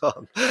all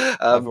gone.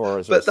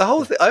 But the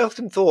whole thing, I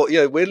often thought,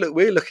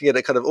 we're looking at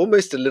it kind of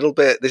almost a little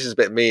bit. This is a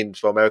bit mean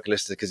for American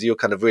listeners, because you're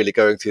kind of really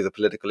going through the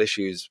political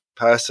issues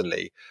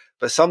personally.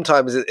 But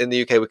sometimes in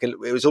the UK,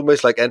 it was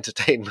almost like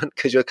entertainment,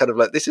 because you're kind of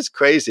like, this is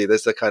crazy.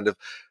 There's the kind of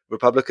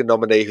Republican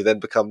nominee who then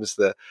becomes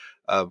the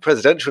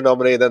presidential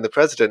nominee, and then the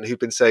president who'd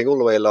been saying all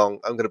the way along,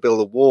 I'm going to build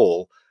a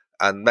wall,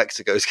 and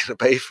Mexico is going to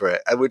pay for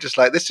it. And we're just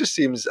like, this just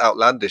seems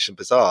outlandish and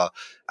bizarre.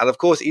 And of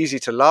course, easy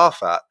to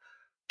laugh at.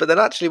 But then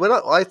actually, when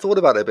I thought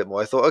about it a bit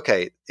more, I thought,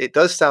 okay, it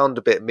does sound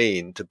a bit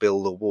mean to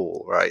build a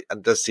wall, right?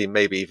 And does seem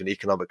maybe even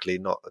economically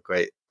not a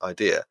great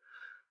idea.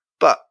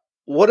 But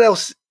what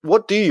else?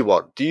 What do you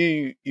want?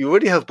 You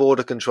already have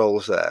border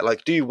controls there.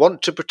 Like, do you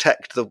want to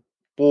protect the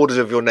borders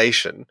of your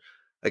nation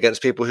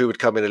against people who would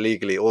come in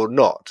illegally or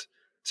not?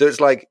 So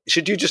it's like,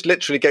 should you just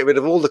literally get rid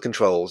of all the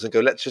controls and go,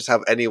 let's just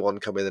have anyone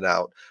come in and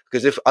out?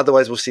 Because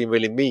otherwise we'll seem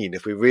really mean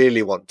if we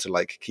really want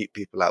to keep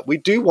people out. We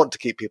do want to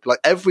keep people,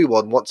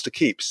 everyone wants to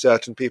keep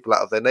certain people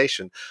out of their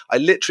nation. I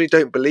literally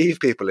don't believe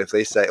people if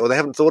they say, or they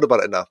haven't thought about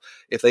it enough,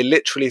 if they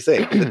literally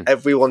think that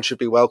everyone should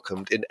be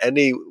welcomed in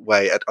any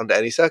way under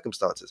any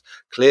circumstances.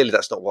 Clearly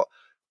that's not what,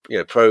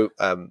 or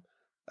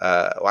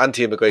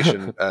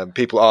anti-immigration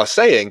people are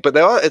saying, but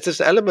it's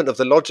this element of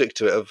the logic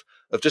to it of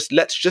just,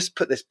 let's just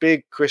put this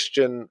big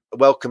Christian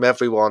welcome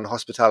everyone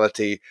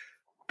hospitality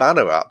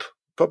banner up,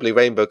 probably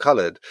rainbow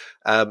coloured,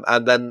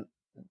 and then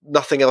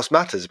nothing else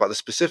matters about the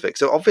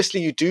specifics. So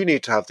obviously you do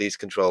need to have these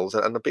controls,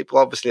 and the people,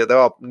 obviously there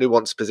are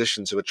nuanced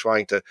positions who are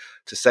trying to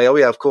say, oh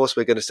yeah, of course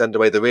we're going to send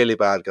away the really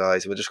bad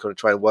guys, and we're just going to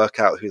try and work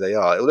out who they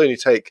are. It will only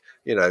take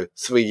 3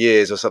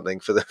 years or something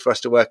for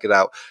us to work it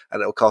out,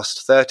 and it will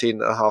cost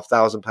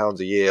 £13,500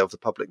 a year of the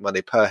public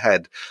money per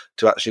head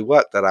to actually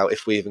work that out,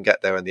 if we even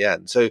get there in the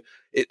end. So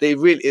many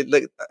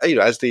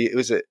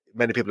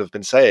people have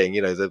been saying,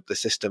 the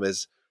system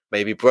is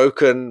maybe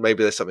broken,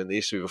 maybe there's something that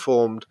needs to be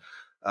reformed.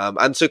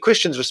 And so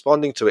Christians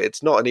responding to it,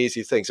 it's not an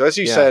easy thing. So as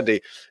you say, Andy,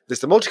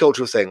 there's the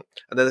multicultural thing,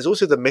 and then there's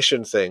also the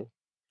mission thing,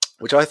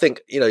 which I think,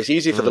 it's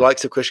easy for the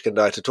likes of Christian and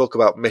I to talk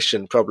about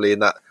mission probably in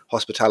that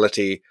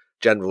hospitality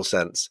general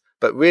sense.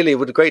 But really it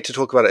would be great to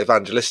talk about it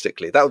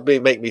evangelistically. That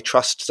would make me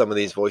trust some of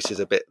these voices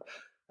a bit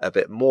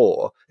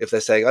more. If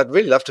they're saying, I'd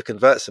really love to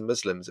convert some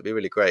Muslims, it'd be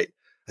really great.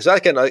 So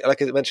again,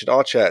 like I mentioned,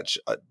 our church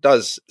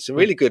does some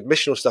really good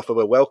missional stuff where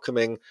we're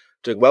welcoming,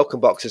 doing welcome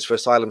boxes for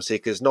asylum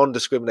seekers,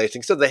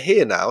 non-discriminating. So they're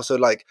here now. So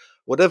like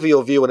whatever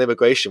your view on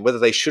immigration, whether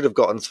they should have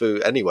gotten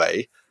through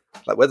anyway,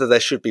 like whether there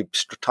should be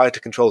tighter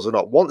controls or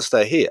not, once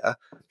they're here,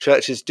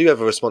 churches do have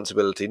a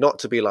responsibility not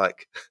to be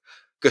like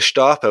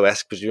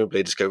Gestapo-esque,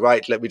 presumably, just go,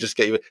 right, let me just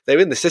get you. They're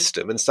in the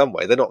system in some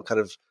way. They're not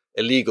kind of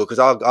illegal, because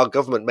our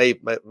government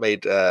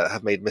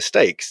have made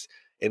mistakes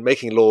in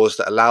making laws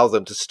that allow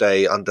them to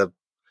stay under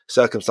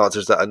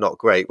circumstances that are not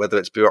great, whether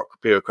it's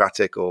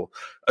bureaucratic or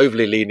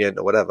overly lenient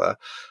or whatever.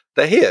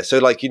 They're here. So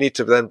like you need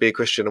to then be a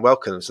Christian and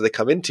welcome them. So they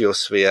come into your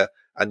sphere,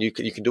 and you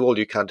can do all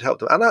you can to help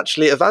them and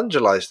actually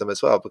evangelize them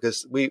as well,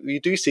 because we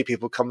do see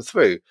people come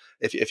through.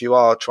 If you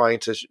are trying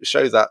to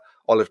show that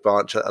olive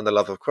branch and the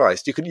love of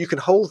Christ, you can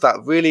hold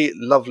that really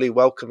lovely,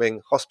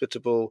 welcoming,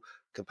 hospitable,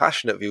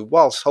 compassionate view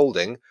whilst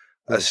holding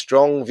a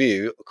strong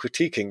view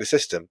critiquing the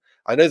system.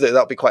 I know that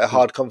that'd be quite a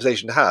hard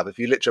conversation to have. If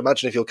you literally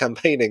imagine if you're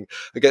campaigning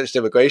against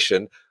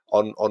immigration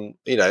on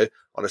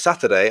a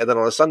Saturday, and then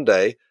on a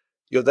Sunday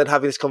you're then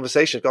having this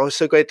conversation. Oh, it's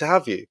so great to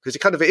have you, because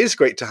it is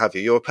great to have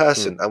you. You're a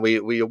person, and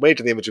you're made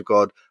in the image of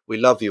God. We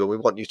love you, and we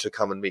want you to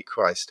come and meet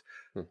Christ.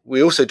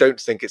 We also don't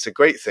think it's a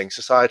great thing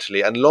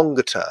societally, and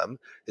longer term,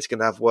 it's going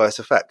to have worse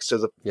effects. So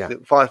the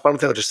final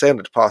thing I'll just say, I'm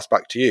going to pass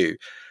back to you.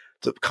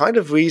 The kind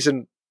of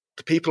reason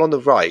the people on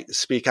the right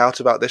speak out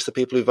about this, the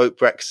people who vote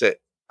Brexit,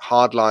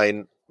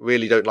 hardline,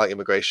 really don't like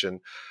immigration,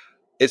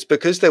 it's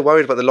because they're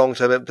worried about the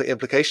long-term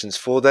implications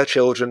for their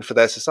children, for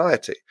their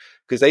society,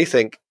 because they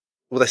think,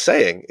 well, they're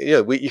saying,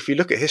 if you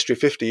look at history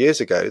 50 years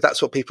ago,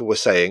 that's what people were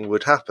saying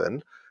would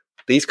happen.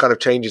 These kind of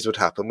changes would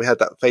happen. We had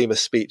that famous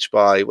speech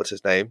by, what's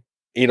his name?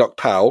 Enoch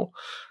Powell,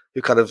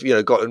 who kind of,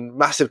 got in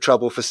massive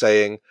trouble for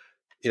saying,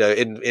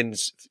 in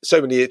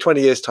so many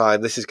 20 years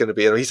time, this is going to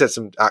be, he said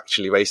some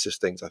actually racist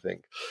things, I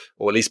think,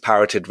 or at least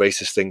parroted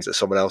racist things that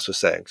someone else was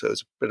saying. So it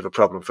was a bit of a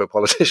problem for a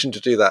politician to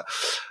do that.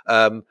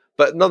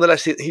 But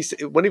nonetheless,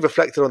 when he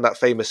reflected on that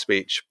famous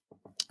speech,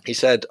 he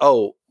said,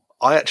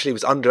 I actually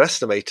was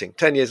underestimating.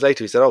 10 years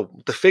later, he said,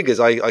 the figures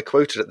I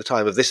quoted at the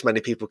time of this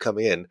many people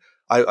coming in,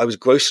 I was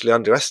grossly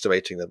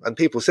underestimating them. And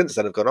people since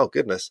then have gone, oh,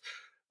 goodness,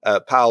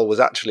 Powell was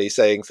actually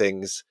saying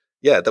things,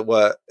 that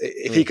were,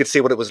 if he could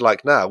see what it was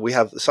like now, we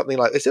have something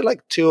like, is it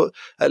like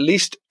at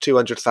least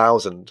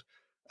 200,000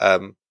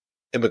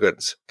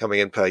 immigrants coming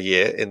in per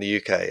year in the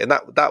UK. And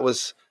that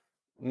was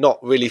not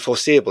really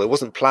foreseeable. It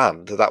wasn't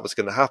planned that was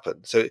going to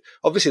happen. So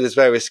obviously there's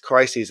various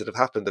crises that have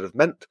happened that have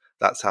meant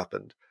that's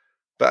happened.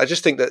 But I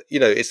just think that,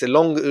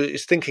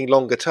 it's thinking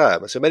longer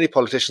term. And so many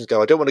politicians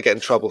go, I don't want to get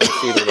in trouble for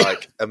feeling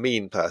like a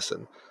mean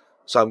person,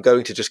 so I'm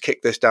going to just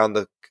kick this down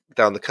the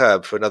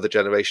curb for another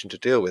generation to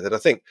deal with. And I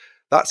think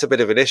that's a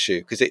bit of an issue,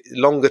 because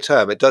longer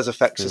term, it does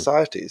affect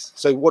societies.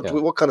 So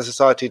what kind of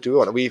society do we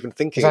want? Are we even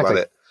thinking about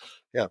it?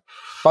 Yeah.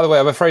 By the way,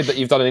 I'm afraid that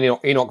you've done an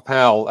Enoch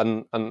Powell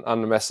and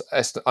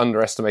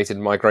underestimated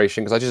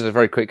migration, because I just did a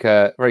very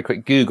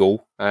quick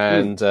Google,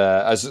 and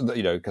as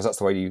you know, because that's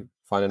the way you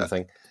find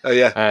anything. Oh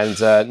yeah.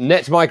 And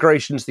net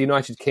migration to the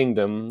United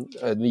Kingdom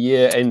in the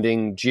year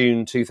ending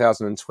June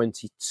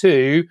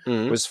 2022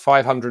 was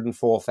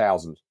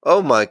 504,000.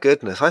 Oh my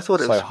goodness! I thought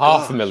it was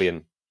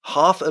 500,000.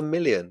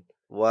 500,000.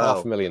 Wow.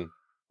 500,000.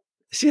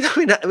 See,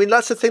 I mean,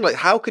 that's the thing. Like,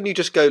 how can you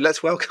just go,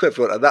 let's welcome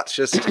everyone, and that's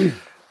just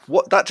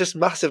that just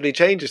massively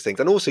changes things.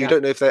 And also, you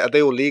don't know if are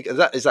they all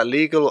legal? Is that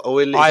legal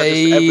or illegal?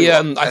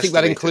 I think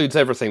that includes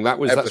everything. That's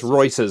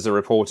Reuters are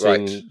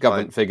reporting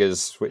government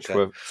figures, which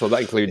were so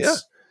that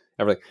includes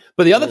everything.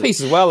 But the other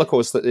piece as well, of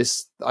course, that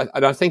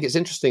I think it's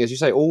interesting, as you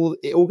say, all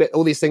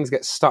these things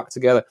get stuck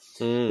together.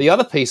 The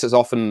other piece that's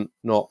often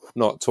not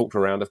talked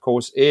around, of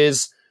course,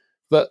 is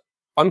that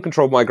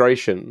uncontrolled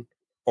migration,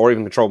 or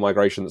even controlled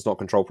migration that's not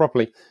controlled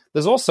properly,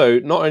 there's also,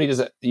 not only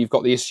you've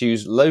got the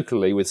issues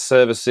locally with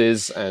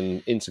services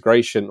and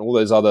integration, all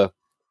those other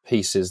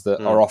pieces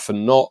that are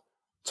often not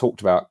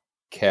talked about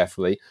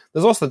carefully,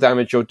 there's also the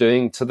damage you're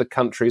doing to the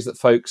countries that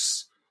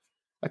folks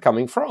are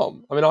coming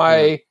from. I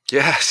mean,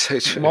 so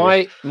true.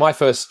 My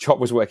first job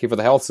was working for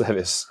the health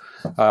service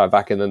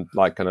back in the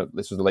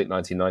this was the late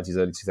 1990s,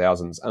 early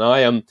 2000s, and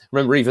I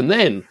remember even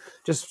then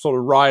just sort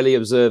of wryly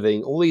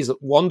observing all these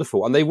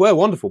wonderful, and they were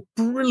wonderful,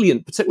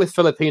 brilliant, particularly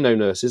Filipino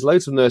nurses,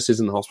 loads of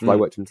nurses in the hospital. I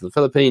worked into the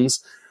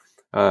Philippines,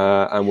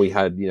 and we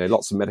had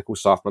lots of medical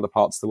staff from other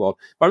parts of the world.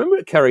 But I remember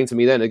it occurring to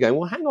me then, going,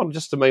 well, hang on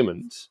just a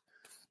moment,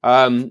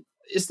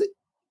 is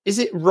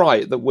it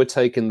right that we're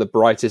taking the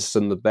brightest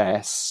and the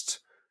best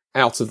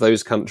out of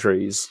those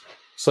countries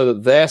so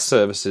that their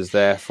services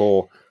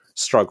therefore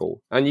struggle?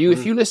 And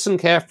if you listen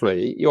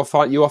carefully, you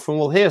often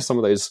will hear some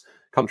of those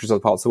countries, other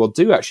parts of the world,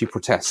 do actually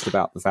protest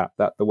about the fact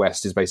that the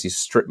West is basically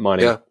strip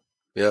mining.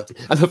 Yeah.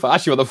 And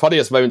actually, one of the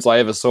funniest moments I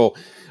ever saw,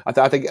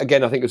 I think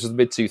it was the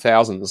mid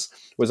 2000s,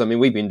 was, I mean,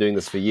 we've been doing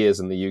this for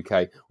years in the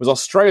UK, was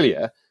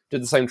Australia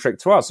did the same trick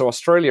to us. So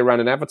Australia ran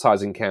an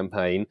advertising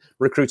campaign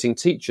recruiting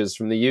teachers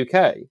from the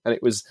UK,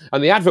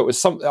 and the advert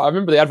was something. I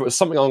remember the advert was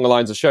something along the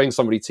lines of showing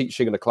somebody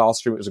teaching in a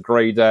classroom. It was a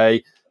grey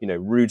day,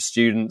 rude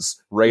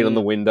students, rain on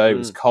the window. It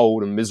was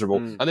cold and miserable,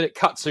 and then it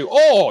cut to,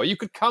 you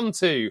could come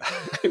to.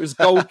 It was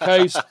Gold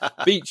Coast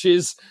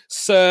beaches,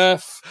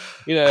 surf,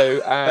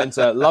 and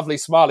lovely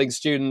smiling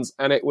students,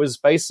 and it was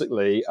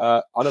basically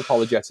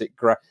unapologetic.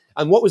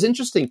 And what was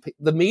interesting,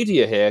 the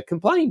media here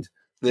complained.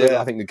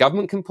 Yeah. I think the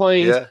government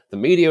complained. Yeah. The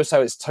media was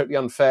saying it's totally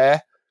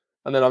unfair.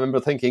 And then I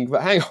remember thinking,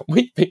 but hang on,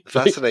 we've been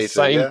the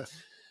same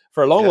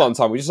for a long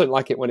time. We just don't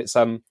like it when it's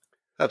done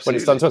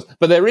to us.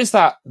 But there is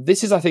that.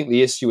 This is, I think,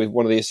 the issue with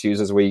one of the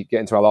issues as we get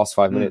into our last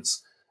 5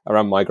 minutes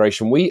around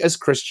migration. We as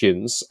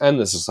Christians and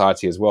the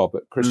society as well,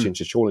 but Christians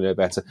should surely know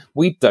better.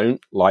 We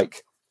don't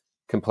like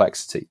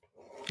complexity.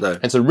 No.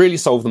 And to really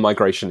solve the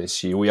migration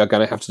issue, we are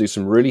going to have to do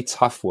some really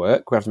tough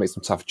work. We have to make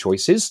some tough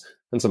choices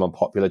and some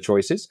unpopular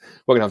choices.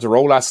 We're going to have to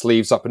roll our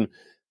sleeves up and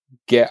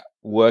get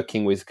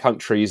working with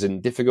countries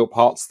in difficult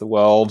parts of the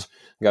world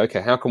and go,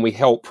 okay, how can we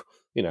help?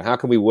 How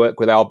can we work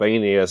with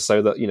Albania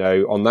so that,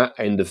 on that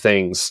end of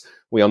things,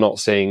 we are not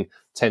seeing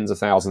tens of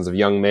thousands of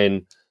young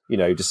men,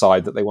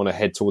 decide that they want to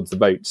head towards the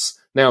boats.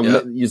 Now,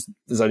 there's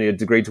only a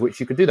degree to which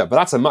you could do that, but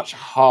that's a much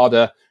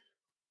harder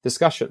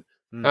discussion.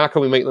 How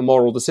can we make the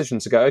moral decision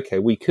to go, okay,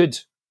 we could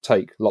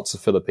take lots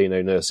of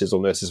Filipino nurses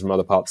or nurses from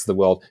other parts of the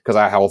world because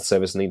our health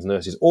service needs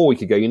nurses, or we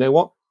could go, you know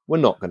what, we're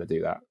not going to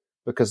do that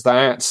because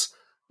that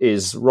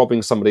is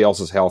robbing somebody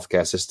else's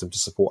healthcare system to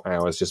support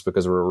ours just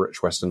because we're a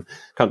rich Western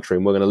country,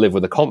 and we're going to live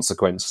with the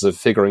consequences of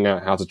figuring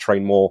out how to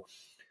train more.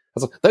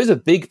 Those are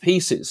big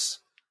pieces,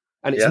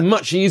 and it's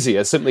much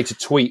easier simply to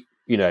tweet,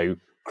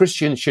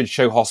 Christians should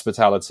show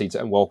hospitality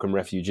to and welcome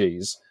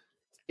refugees.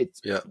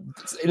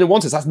 In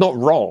one sense, that's not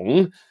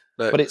wrong,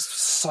 but it's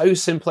so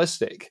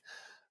simplistic.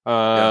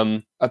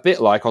 A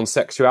bit like on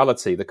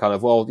sexuality, the kind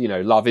of,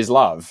 love is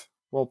love.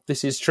 Well,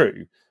 this is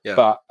true,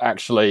 but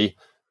actually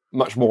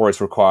much more is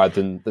required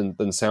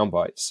than sound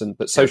bites.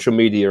 But social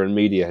media and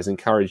media has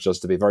encouraged us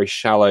to be a very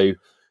shallow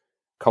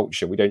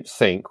culture. We don't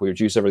think. We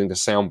reduce everything to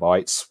sound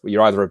bites.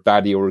 You're either a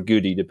baddie or a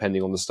goodie,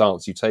 depending on the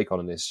stance you take on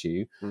an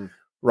issue.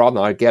 Rather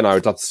than, again, I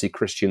would love to see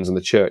Christians and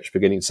the church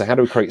beginning to say, how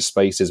do we create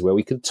spaces where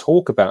we can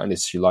talk about an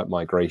issue like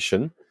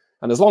migration?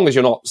 And as long as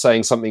you're not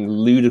saying something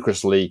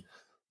ludicrously,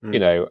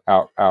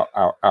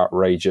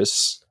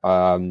 outrageous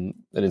and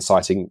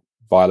inciting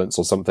violence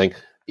or something,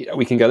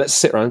 we can go, let's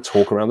sit around and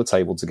talk around the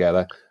table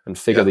together and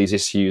figure these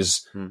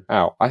issues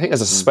out. I think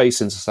there's a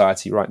space in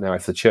society right now,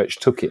 if the church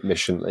took it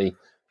missionally,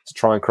 to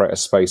try and create a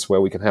space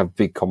where we can have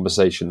big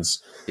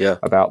conversations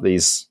about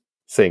these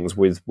things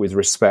with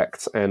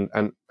respect and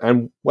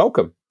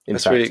welcome, in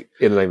fact,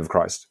 in the name of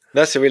Christ.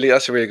 That's a really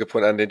good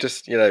point, Andy.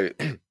 Just, Well,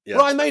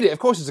 I made it. Of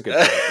course it's a good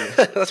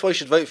point. That's why you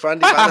should vote for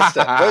Andy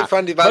Bannister. Vote for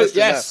Andy Bannister.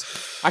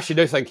 Yes. Now. Actually,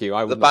 no, thank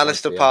you. The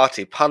Bannister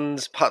Party,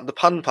 the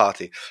pun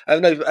party.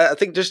 No, I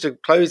think just to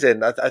close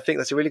in, I think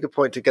that's a really good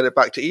point to get it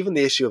back to even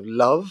the issue of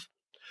love,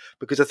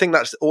 because I think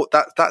that's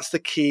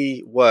the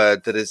key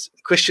word. That is,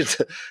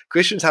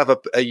 Christians have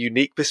a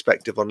unique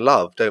perspective on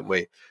love, don't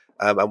we?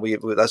 And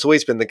that's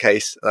always been the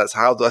case. That's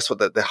what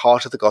the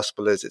heart of the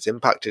gospel is. It's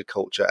impacted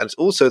culture, and it's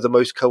also the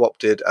most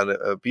co-opted and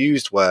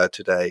abused word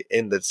today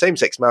in the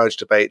same-sex marriage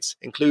debates.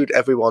 Include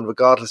everyone,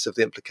 regardless of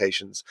the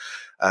implications.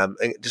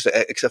 Just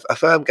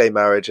affirm gay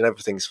marriage, and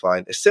everything's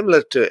fine. It's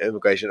similar to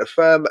immigration.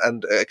 Affirm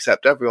and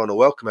accept everyone or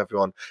welcome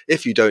everyone.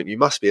 If you don't, you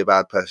must be a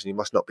bad person. You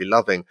must not be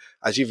loving,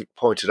 as you've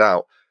pointed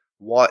out.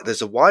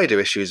 There's a wider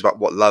issues about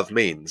what love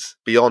means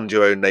beyond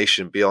your own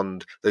nation,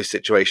 beyond those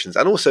situations.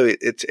 And also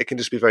it can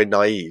just be very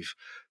naive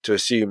to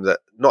assume that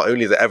not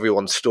only that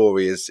everyone's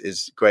story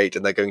is great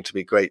and they're going to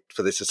be great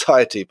for the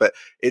society, but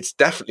it's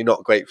definitely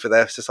not great for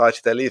their society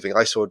they're leaving.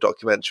 I saw a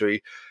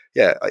documentary,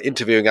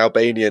 interviewing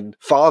Albanian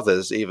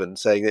fathers even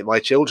saying that my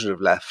children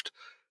have left.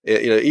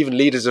 Even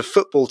leaders of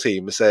football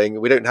teams saying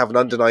we don't have an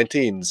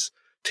under-19s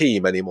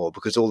team anymore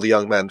because all the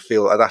young men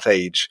feel at that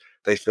age,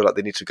 they feel like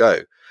they need to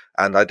go.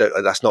 And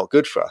that's not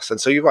good for us.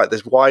 And so you're right,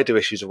 there's wider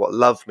issues of what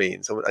love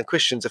means. And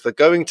Christians, if they're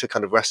going to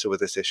kind of wrestle with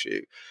this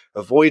issue,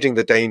 avoiding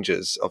the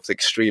dangers of the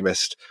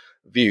extremist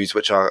views,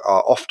 which are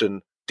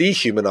often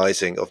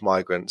dehumanizing of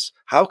migrants,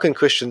 how can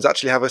Christians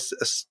actually have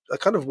a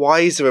kind of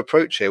wiser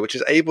approach here, which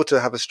is able to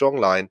have a strong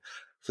line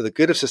for the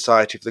good of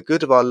society, for the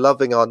good of our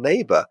loving our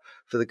neighbor,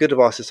 for the good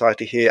of our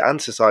society here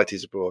and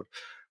societies abroad,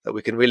 that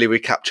we can really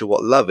recapture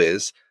what love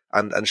is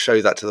and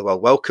show that to the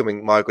world,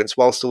 welcoming migrants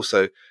whilst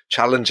also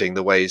challenging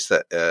the ways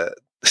that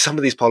some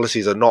of these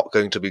policies are not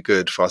going to be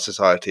good for our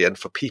society and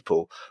for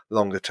people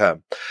longer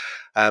term.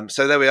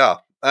 So there we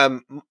are.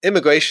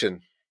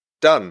 Immigration,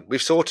 done.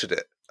 We've sorted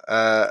it.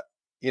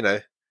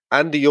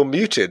 Andy, you're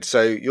muted,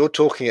 so you're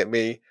talking at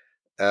me.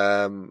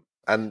 And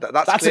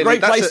that's a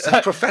great place.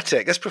 That's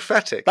prophetic. That's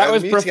prophetic. That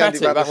was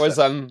prophetic.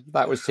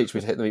 That was teach me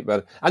to hit the meat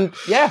better. And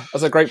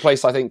that's a great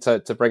place, I think,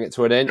 to bring it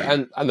to an end.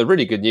 And the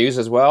really good news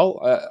as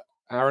well,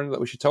 Aaron, that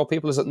we should tell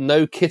people is that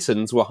no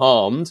kittens were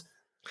harmed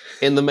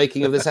in the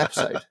making of this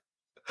episode.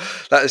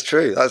 That is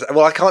true.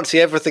 Well, I can't see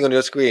everything on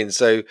your screen,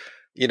 so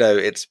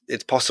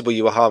it's possible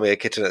you were harming a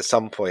kitten at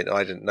some point, and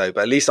I didn't know.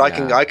 But at least I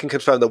can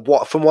confirm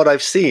that from what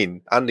I've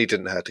seen, Andy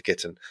didn't hurt a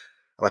kitten,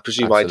 and I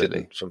presume I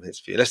didn't from his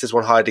view, unless there's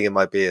one hiding in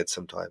my beard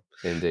sometime.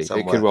 Indeed,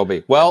 somewhere. It could well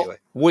be. Well, anyway,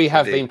 we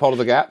have been Pod of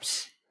the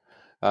Gaps.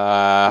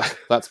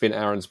 That's been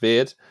Aaron's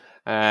beard.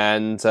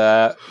 And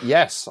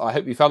yes, I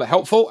hope you found it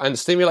helpful and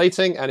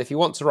stimulating. And if you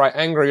want to write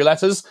angry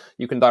letters,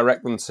 you can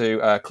direct them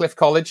to Cliff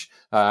College,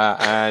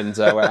 and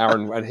where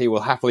Aaron and he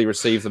will happily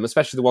receive them,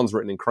 especially the ones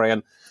written in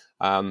crayon.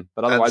 But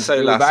otherwise,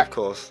 we'll be back. Of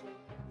course.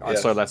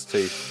 So that's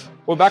too.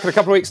 We'll be back in a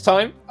couple of weeks'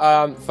 time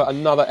for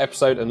another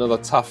episode, another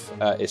tough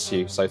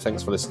issue. So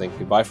thanks for listening.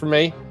 Goodbye from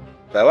me.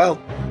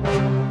 Farewell.